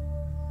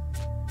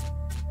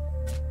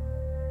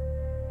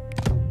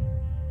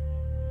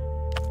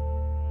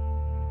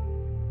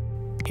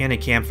 And a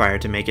campfire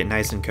to make it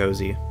nice and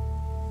cozy.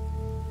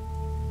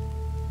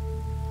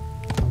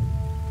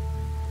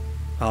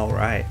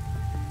 Alright.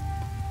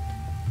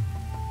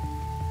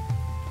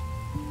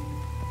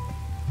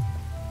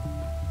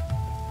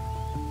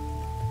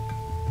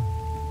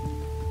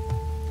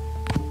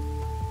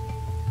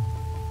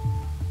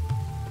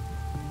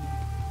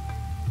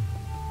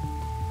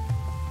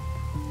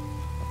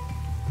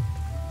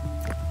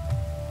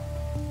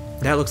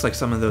 That looks like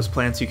some of those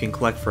plants you can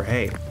collect for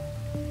hay.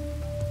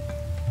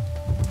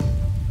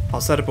 I'll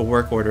set up a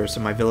work order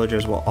so my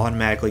villagers will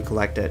automatically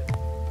collect it.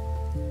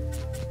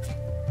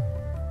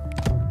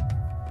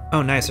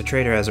 Oh nice, a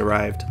trader has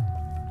arrived.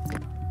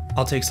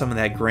 I'll take some of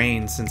that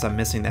grain since I'm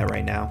missing that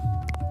right now.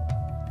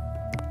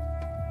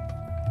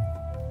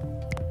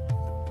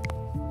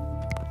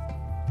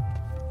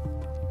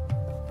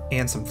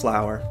 And some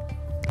flour.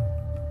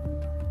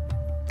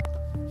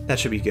 That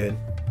should be good.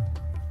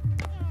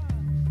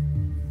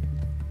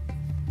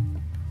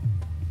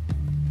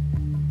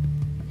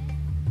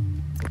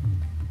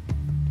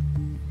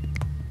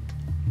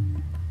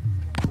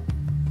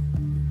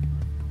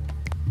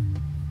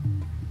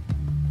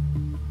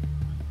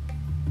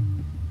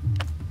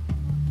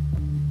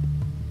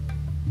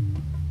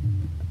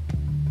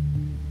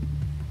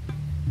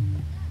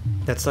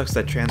 That sucks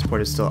that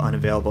transport is still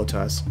unavailable to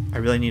us. I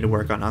really need to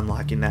work on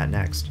unlocking that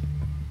next.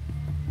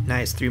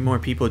 Nice, 3 more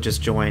people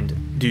just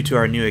joined due to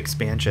our new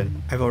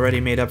expansion. I've already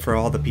made up for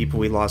all the people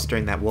we lost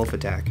during that wolf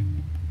attack.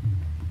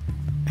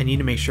 I need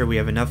to make sure we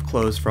have enough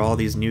clothes for all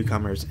these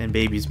newcomers and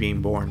babies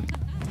being born.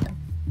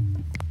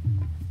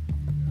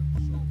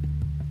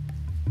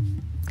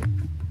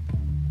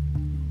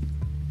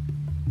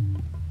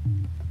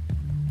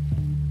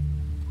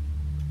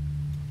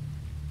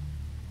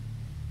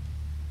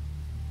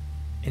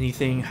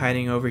 Anything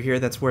hiding over here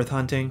that's worth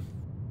hunting?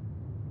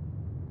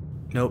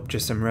 Nope,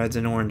 just some reds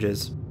and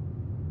oranges.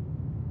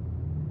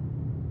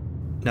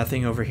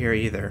 Nothing over here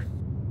either.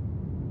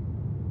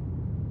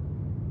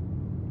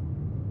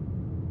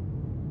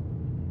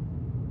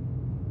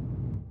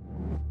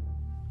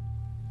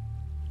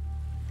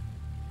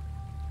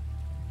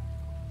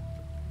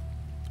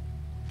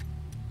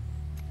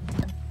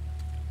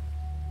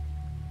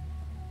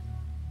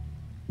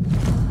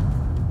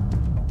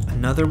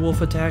 Another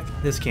wolf attack?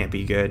 This can't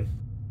be good.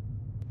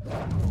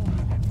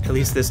 At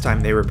least this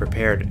time they were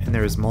prepared, and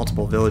there was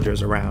multiple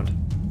villagers around.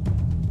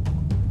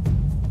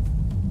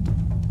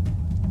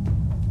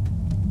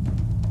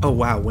 Oh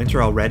wow,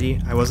 winter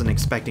already? I wasn't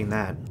expecting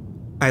that.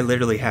 I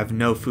literally have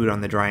no food on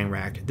the drying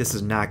rack. This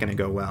is not going to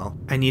go well.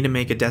 I need to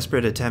make a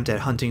desperate attempt at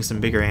hunting some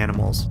bigger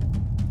animals.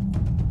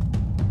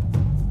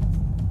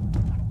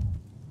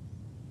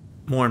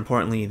 More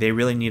importantly, they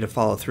really need to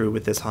follow through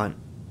with this hunt.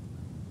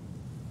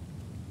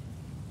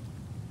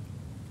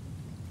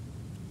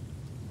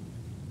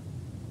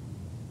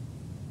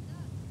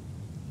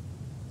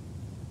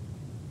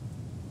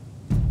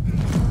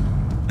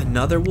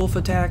 Another wolf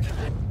attack?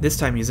 This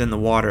time he's in the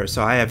water,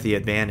 so I have the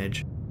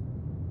advantage.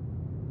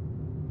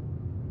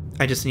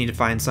 I just need to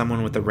find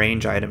someone with a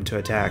range item to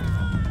attack.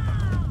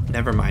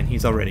 Never mind,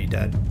 he's already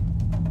dead.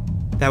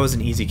 That was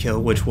an easy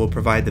kill, which will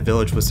provide the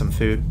village with some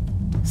food.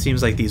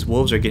 Seems like these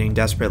wolves are getting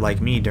desperate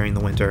like me during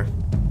the winter.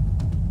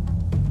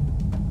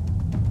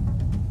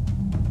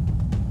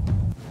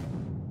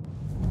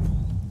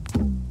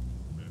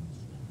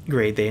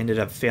 Great, they ended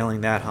up failing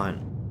that hunt.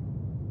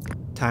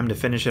 Time to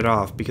finish it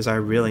off because I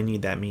really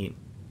need that meat.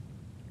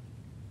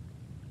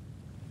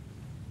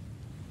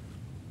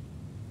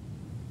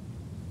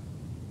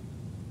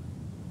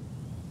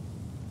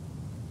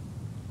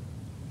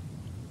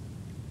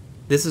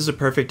 This is a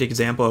perfect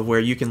example of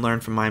where you can learn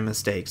from my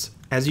mistakes.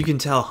 As you can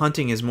tell,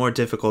 hunting is more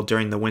difficult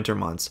during the winter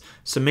months,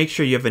 so make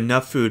sure you have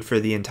enough food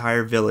for the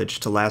entire village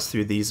to last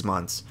through these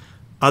months.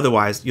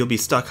 Otherwise, you'll be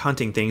stuck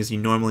hunting things you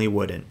normally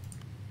wouldn't.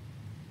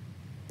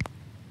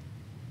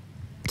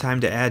 Time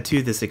to add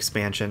to this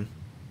expansion.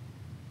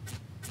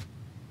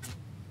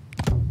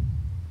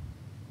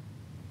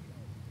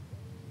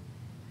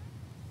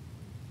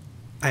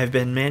 I have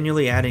been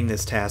manually adding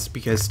this task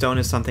because stone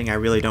is something I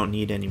really don't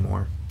need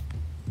anymore.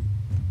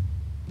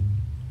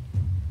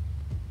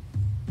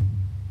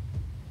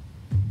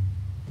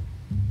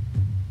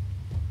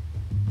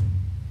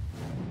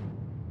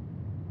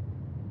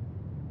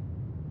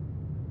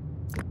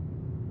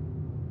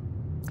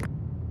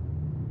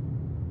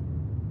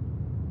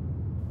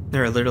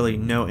 There are literally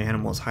no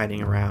animals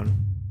hiding around.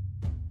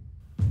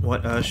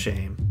 What a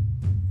shame.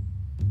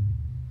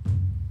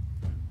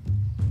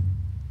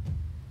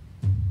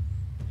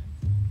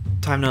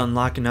 Time to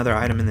unlock another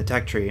item in the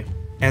tech tree.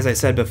 As I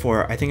said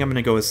before, I think I'm going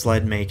to go with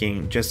sled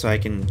making just so I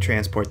can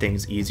transport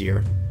things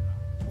easier.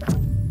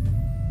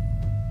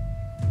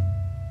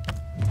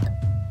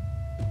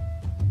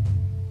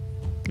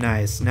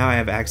 Nice, now I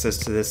have access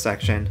to this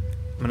section.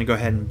 I'm going to go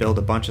ahead and build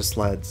a bunch of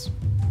sleds.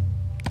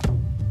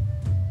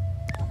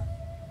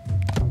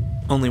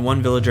 Only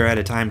one villager at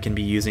a time can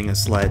be using a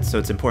sled, so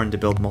it's important to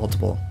build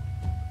multiple.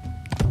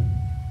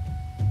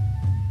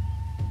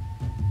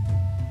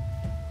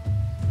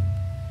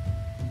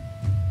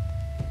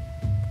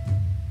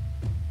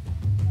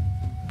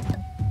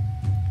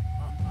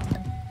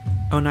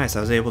 Oh nice,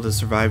 I was able to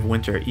survive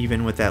winter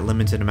even with that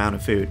limited amount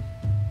of food.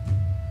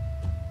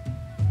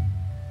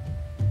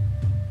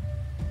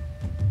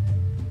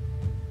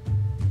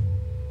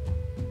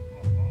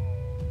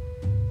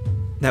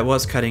 That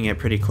was cutting it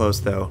pretty close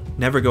though.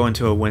 Never go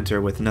into a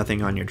winter with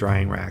nothing on your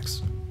drying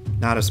racks.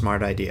 Not a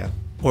smart idea.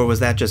 Or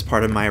was that just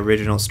part of my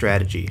original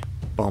strategy?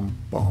 Boom,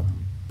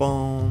 boom,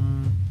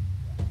 boom.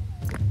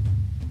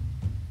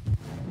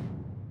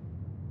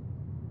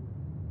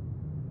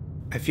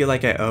 I feel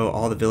like I owe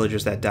all the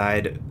villagers that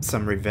died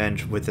some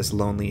revenge with this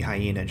lonely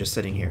hyena just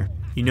sitting here.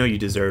 You know you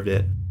deserved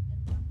it.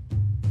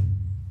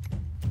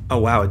 Oh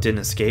wow, it didn't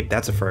escape?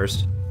 That's a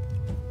first.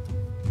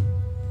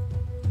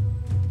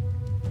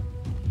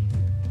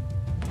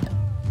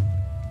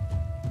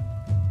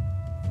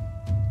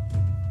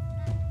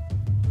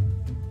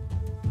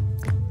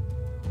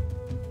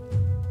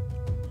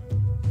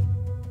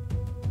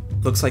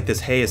 Looks like this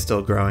hay is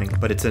still growing,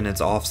 but it's in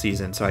its off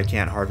season, so I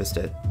can't harvest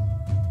it.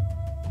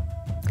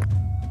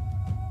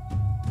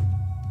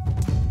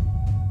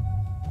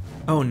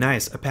 Oh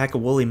nice, a pack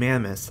of woolly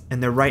mammoths,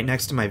 and they're right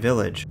next to my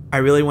village. I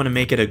really want to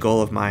make it a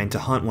goal of mine to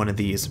hunt one of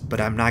these, but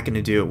I'm not going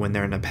to do it when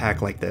they're in a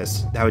pack like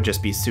this. That would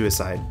just be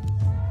suicide.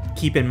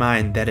 Keep in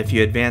mind that if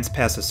you advance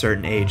past a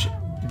certain age,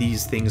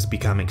 these things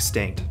become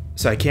extinct,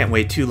 so I can't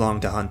wait too long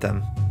to hunt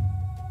them.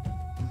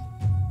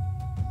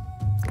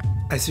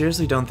 I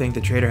seriously don't think the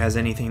trader has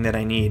anything that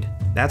I need.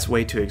 That's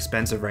way too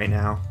expensive right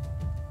now.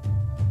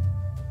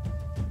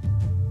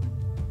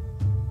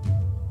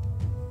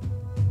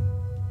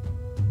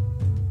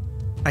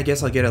 I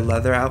guess I'll get a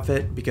leather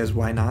outfit, because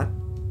why not?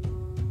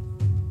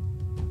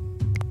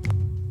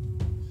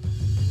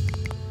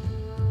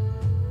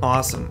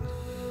 Awesome.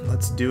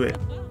 Let's do it.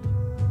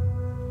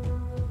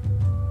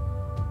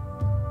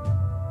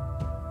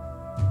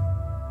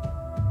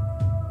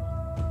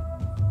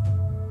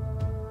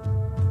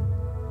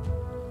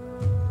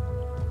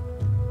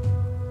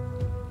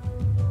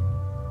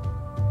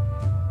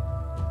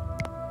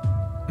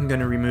 I'm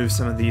gonna remove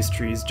some of these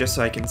trees just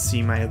so I can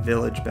see my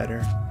village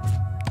better.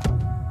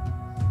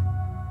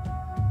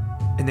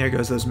 And there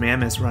goes those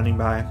mammoths running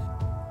by.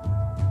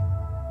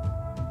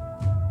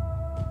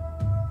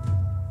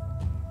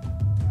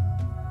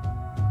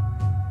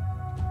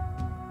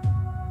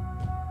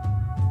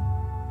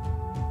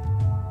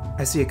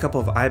 I see a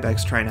couple of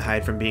ibex trying to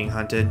hide from being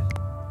hunted.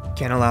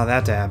 Can't allow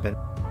that to happen.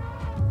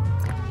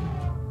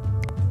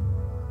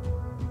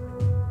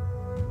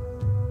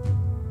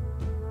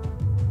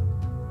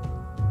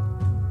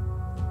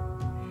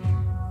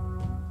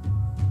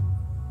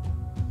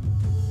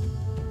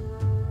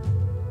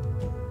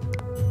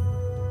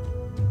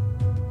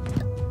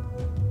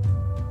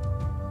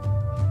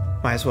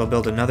 Might as well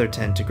build another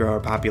tent to grow our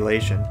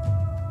population.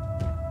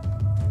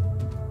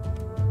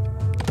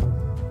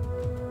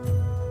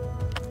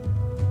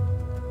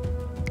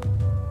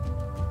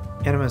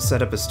 And I'm going to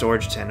set up a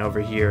storage tent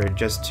over here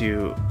just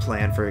to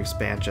plan for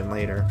expansion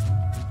later.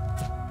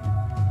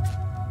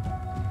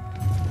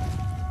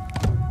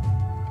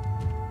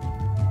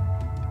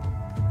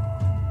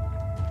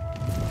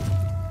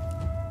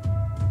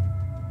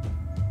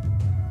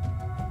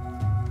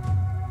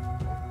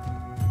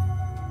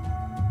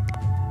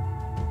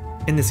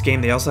 In this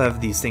game, they also have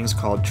these things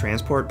called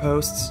transport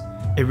posts.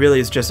 It really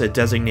is just a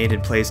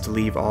designated place to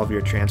leave all of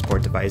your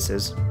transport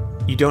devices.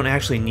 You don't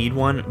actually need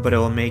one, but it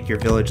will make your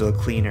village look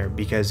cleaner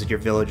because your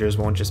villagers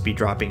won't just be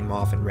dropping them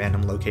off in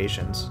random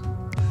locations.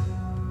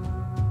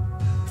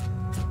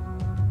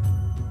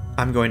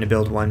 I'm going to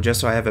build one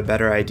just so I have a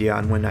better idea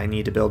on when I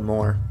need to build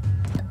more.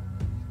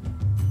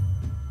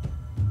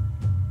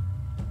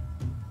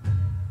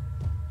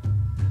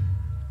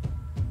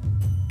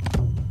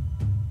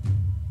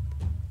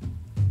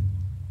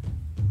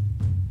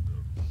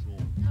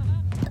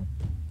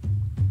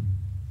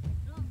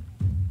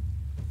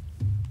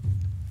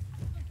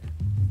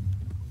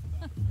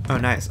 Oh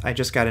nice, I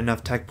just got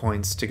enough tech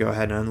points to go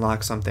ahead and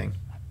unlock something.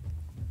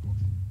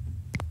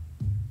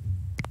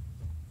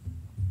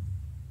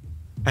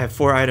 I have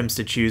 4 items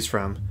to choose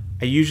from.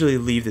 I usually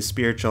leave the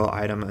spiritual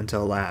item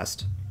until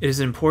last. It is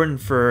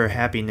important for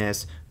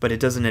happiness, but it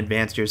doesn't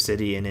advance your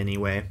city in any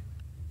way.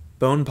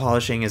 Bone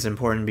polishing is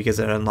important because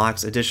it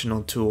unlocks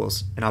additional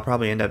tools, and I'll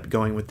probably end up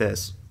going with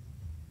this.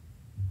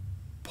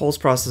 Pulse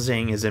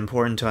processing is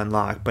important to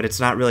unlock, but it's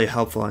not really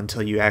helpful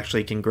until you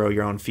actually can grow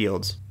your own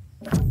fields.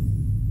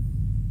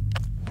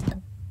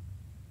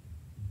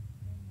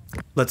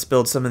 Let's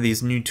build some of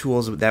these new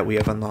tools that we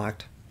have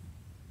unlocked.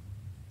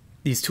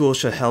 These tools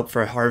should help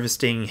for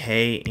harvesting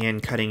hay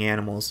and cutting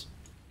animals.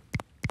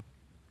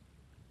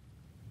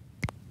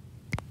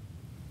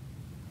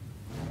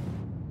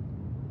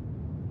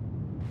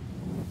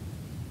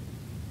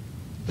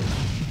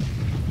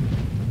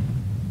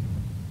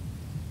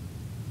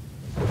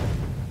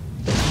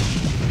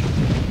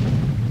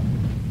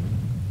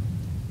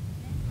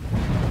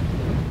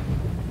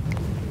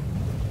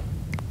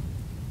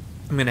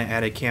 I'm going to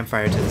add a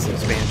campfire to this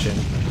expansion.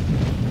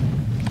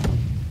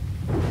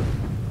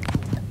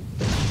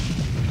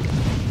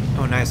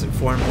 Oh nice, and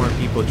 4 more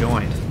people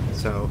joined,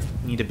 so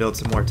need to build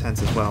some more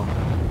tents as well.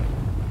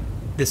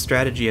 This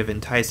strategy of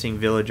enticing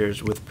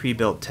villagers with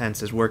pre-built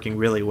tents is working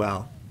really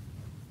well.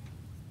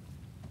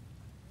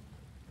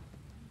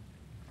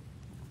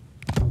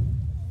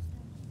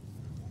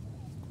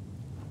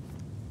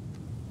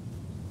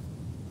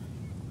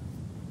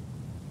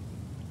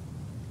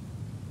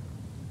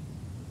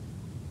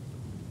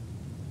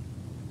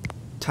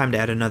 Time to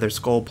add another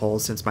skull pole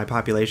since my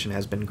population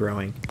has been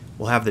growing.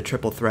 We'll have the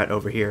triple threat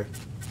over here.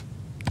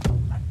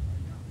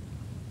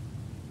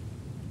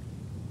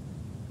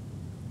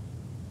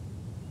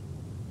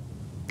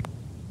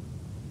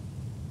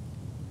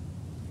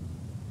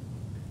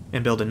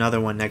 And build another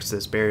one next to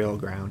this burial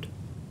ground.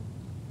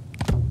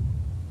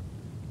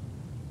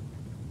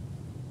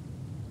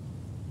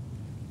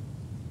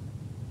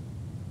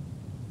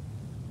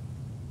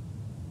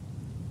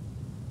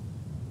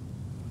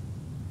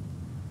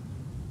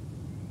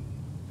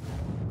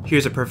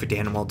 Here's a perfect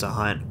animal to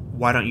hunt.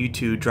 Why don't you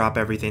two drop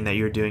everything that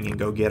you're doing and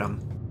go get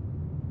them?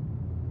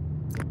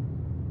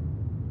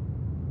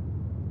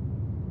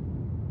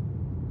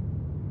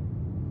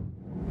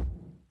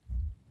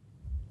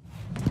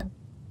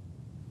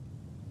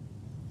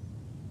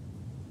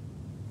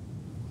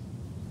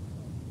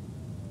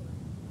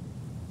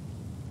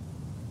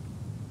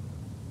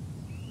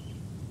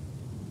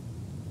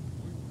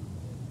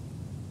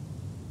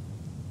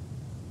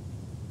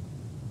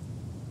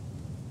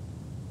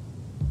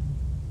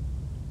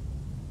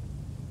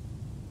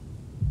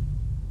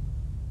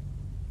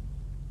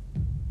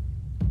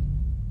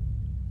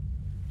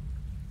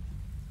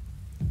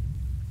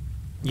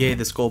 Yay,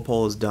 the skull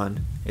pole is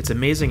done. It's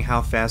amazing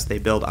how fast they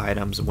build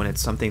items when it's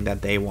something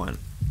that they want.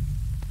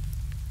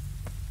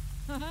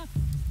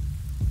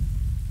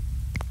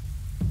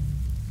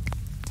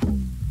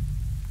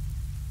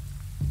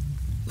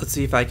 Let's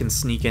see if I can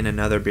sneak in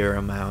another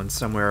burial mound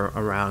somewhere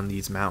around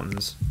these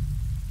mountains.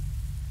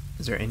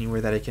 Is there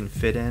anywhere that I can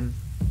fit in?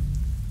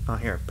 Oh,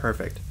 here,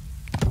 perfect.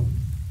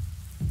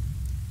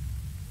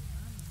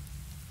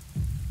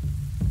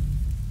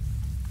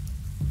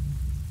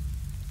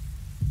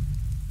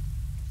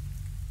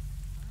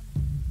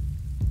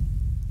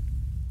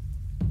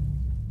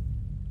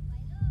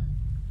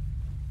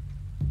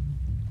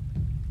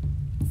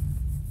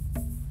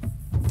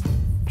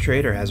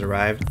 Trader has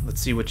arrived.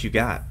 Let's see what you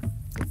got.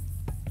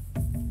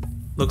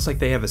 Looks like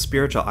they have a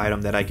spiritual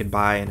item that I can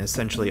buy and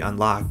essentially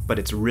unlock, but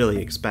it's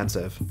really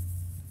expensive.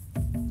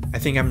 I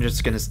think I'm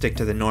just gonna stick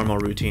to the normal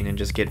routine and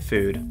just get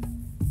food.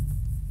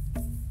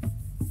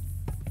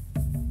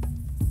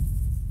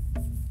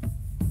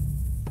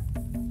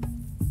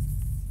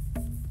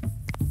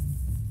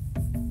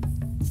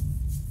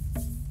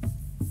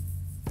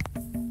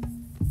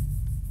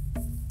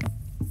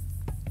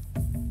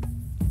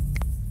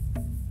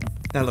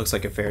 That looks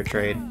like a fair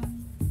trade.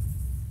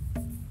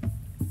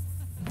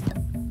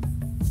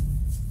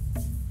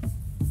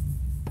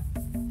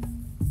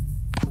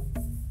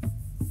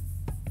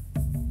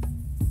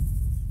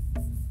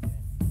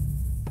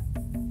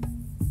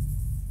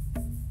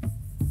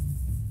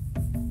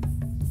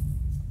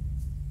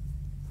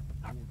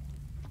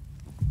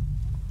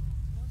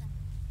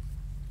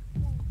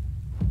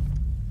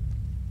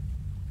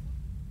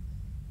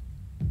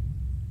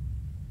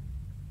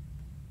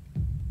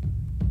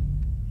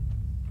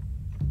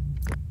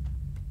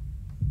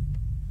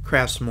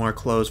 Craft some more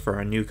clothes for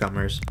our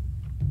newcomers,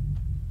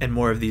 and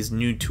more of these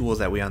new tools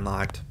that we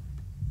unlocked.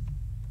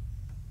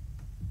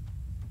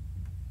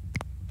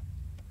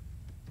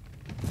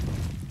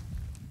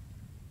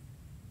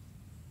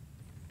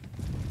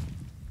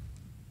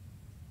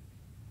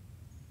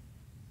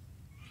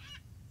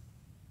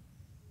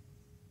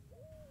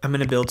 I'm going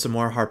to build some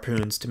more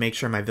harpoons to make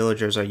sure my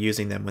villagers are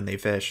using them when they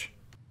fish.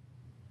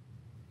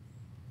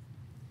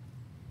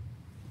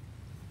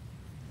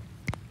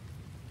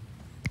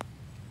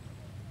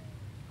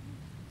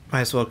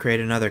 Might as well create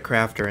another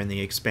crafter in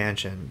the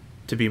expansion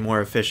to be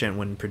more efficient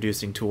when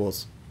producing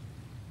tools.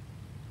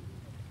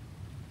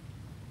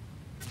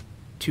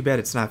 Too bad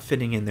it's not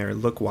fitting in there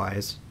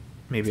look-wise.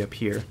 Maybe up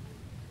here.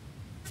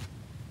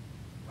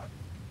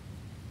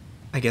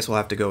 I guess we'll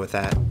have to go with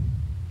that.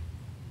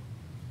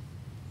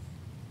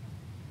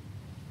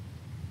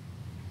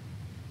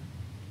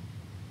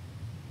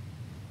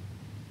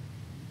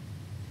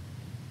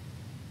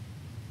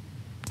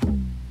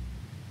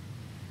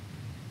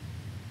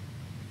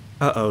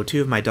 Uh-oh, 2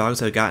 of my dogs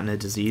have gotten a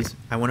disease.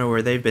 I wonder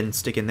where they've been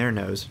sticking their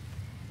nose.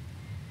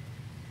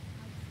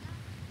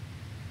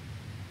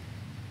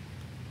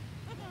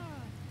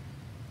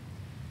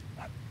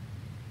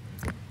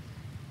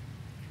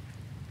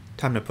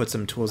 Time to put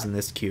some tools in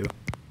this queue.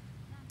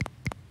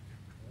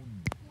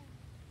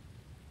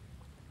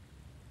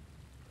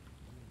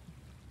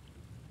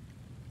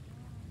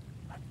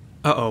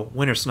 Uh-oh,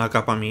 winter snuck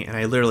up on me and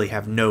I literally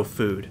have no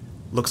food.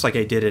 Looks like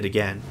I did it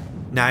again.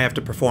 Now I have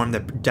to perform the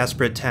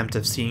desperate attempt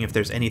of seeing if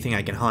there's anything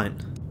I can hunt.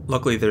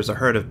 Luckily there's a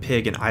herd of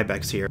pig and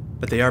ibex here,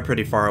 but they are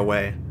pretty far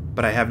away.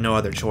 But I have no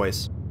other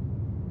choice.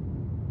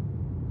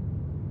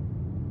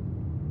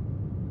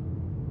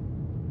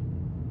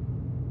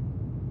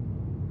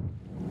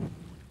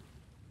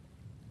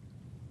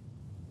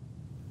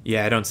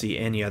 Yeah, I don't see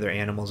any other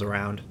animals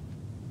around.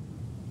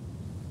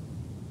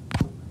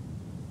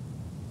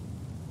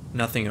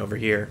 Nothing over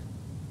here.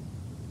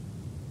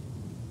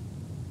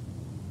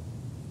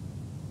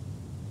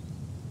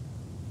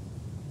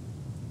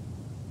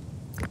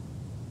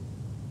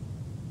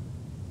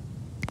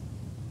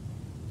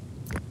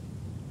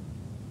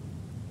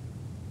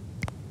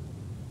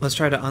 Let's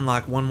try to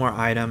unlock one more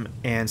item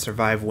and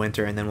survive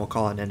winter, and then we'll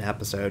call it an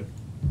episode.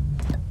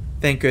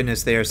 Thank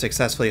goodness they are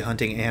successfully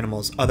hunting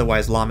animals,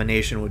 otherwise Llama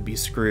Nation would be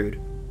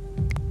screwed.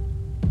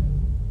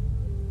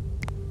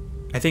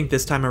 I think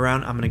this time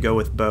around I'm going to go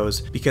with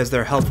bows, because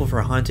they're helpful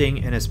for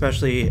hunting and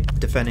especially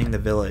defending the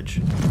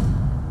village.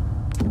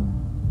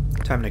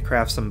 Time to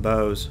craft some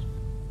bows.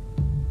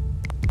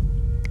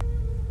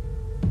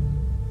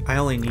 I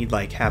only need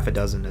like half a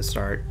dozen to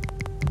start.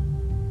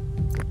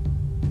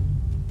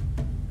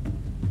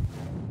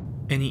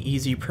 Any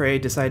easy prey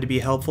decide to be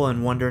helpful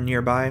and wander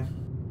nearby?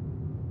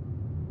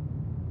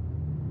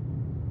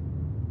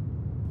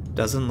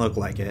 Doesn't look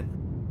like it.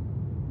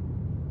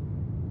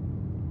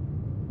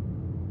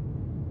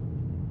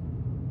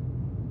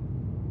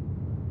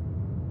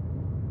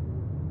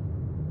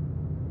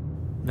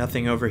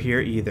 Nothing over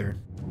here either.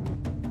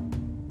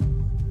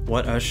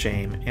 What a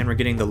shame, and we're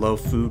getting the low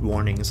food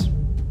warnings.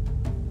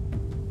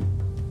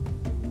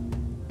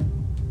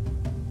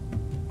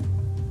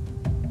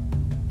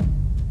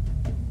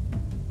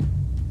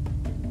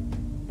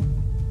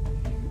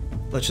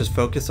 Let's just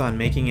focus on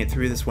making it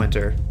through this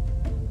winter.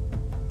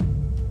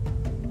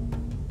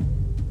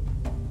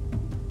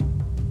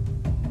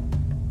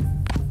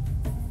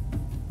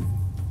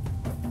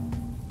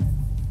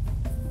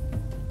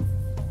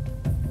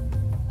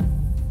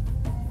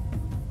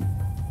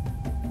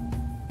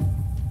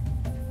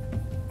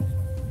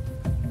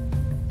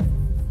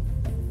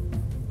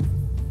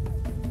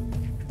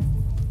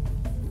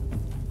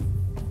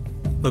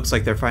 Looks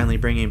like they're finally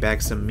bringing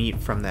back some meat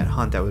from that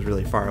hunt that was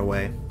really far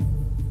away.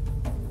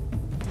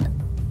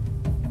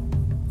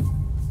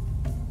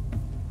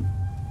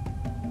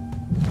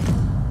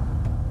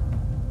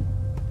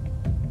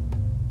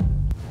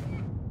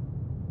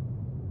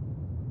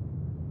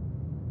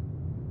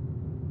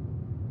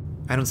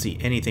 I don't see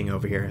anything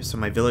over here, so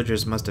my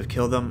villagers must have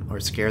killed them or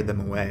scared them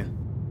away.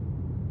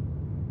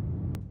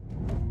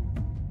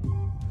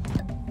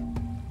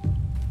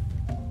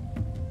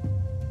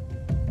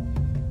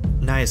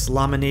 Nice,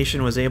 Llama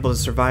Nation was able to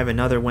survive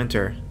another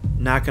winter.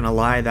 Not gonna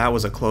lie, that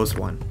was a close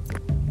one.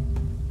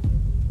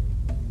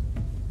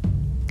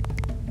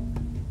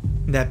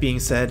 That being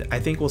said, I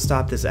think we'll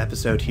stop this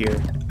episode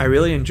here. I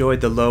really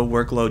enjoyed the low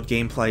workload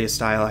gameplay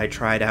style I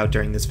tried out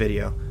during this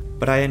video,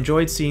 but I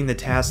enjoyed seeing the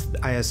tasks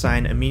I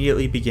assigned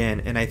immediately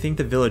begin, and I think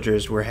the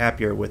villagers were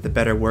happier with the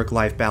better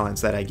work-life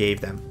balance that I gave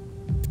them.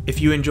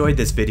 If you enjoyed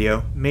this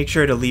video, make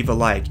sure to leave a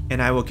like,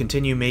 and I will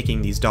continue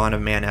making these Dawn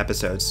of Man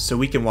episodes so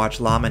we can watch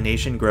Llama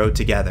Nation grow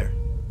together.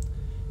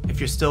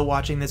 If you're still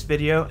watching this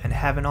video and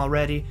haven't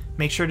already,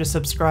 make sure to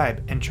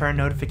subscribe and turn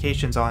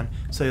notifications on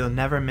so you'll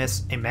never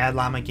miss a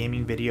MadLlama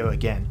gaming video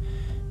again.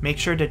 Make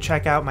sure to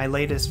check out my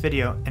latest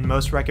video and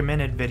most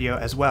recommended video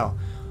as well.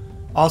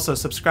 Also,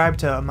 subscribe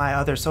to my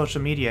other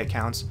social media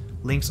accounts,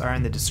 links are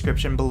in the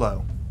description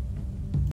below.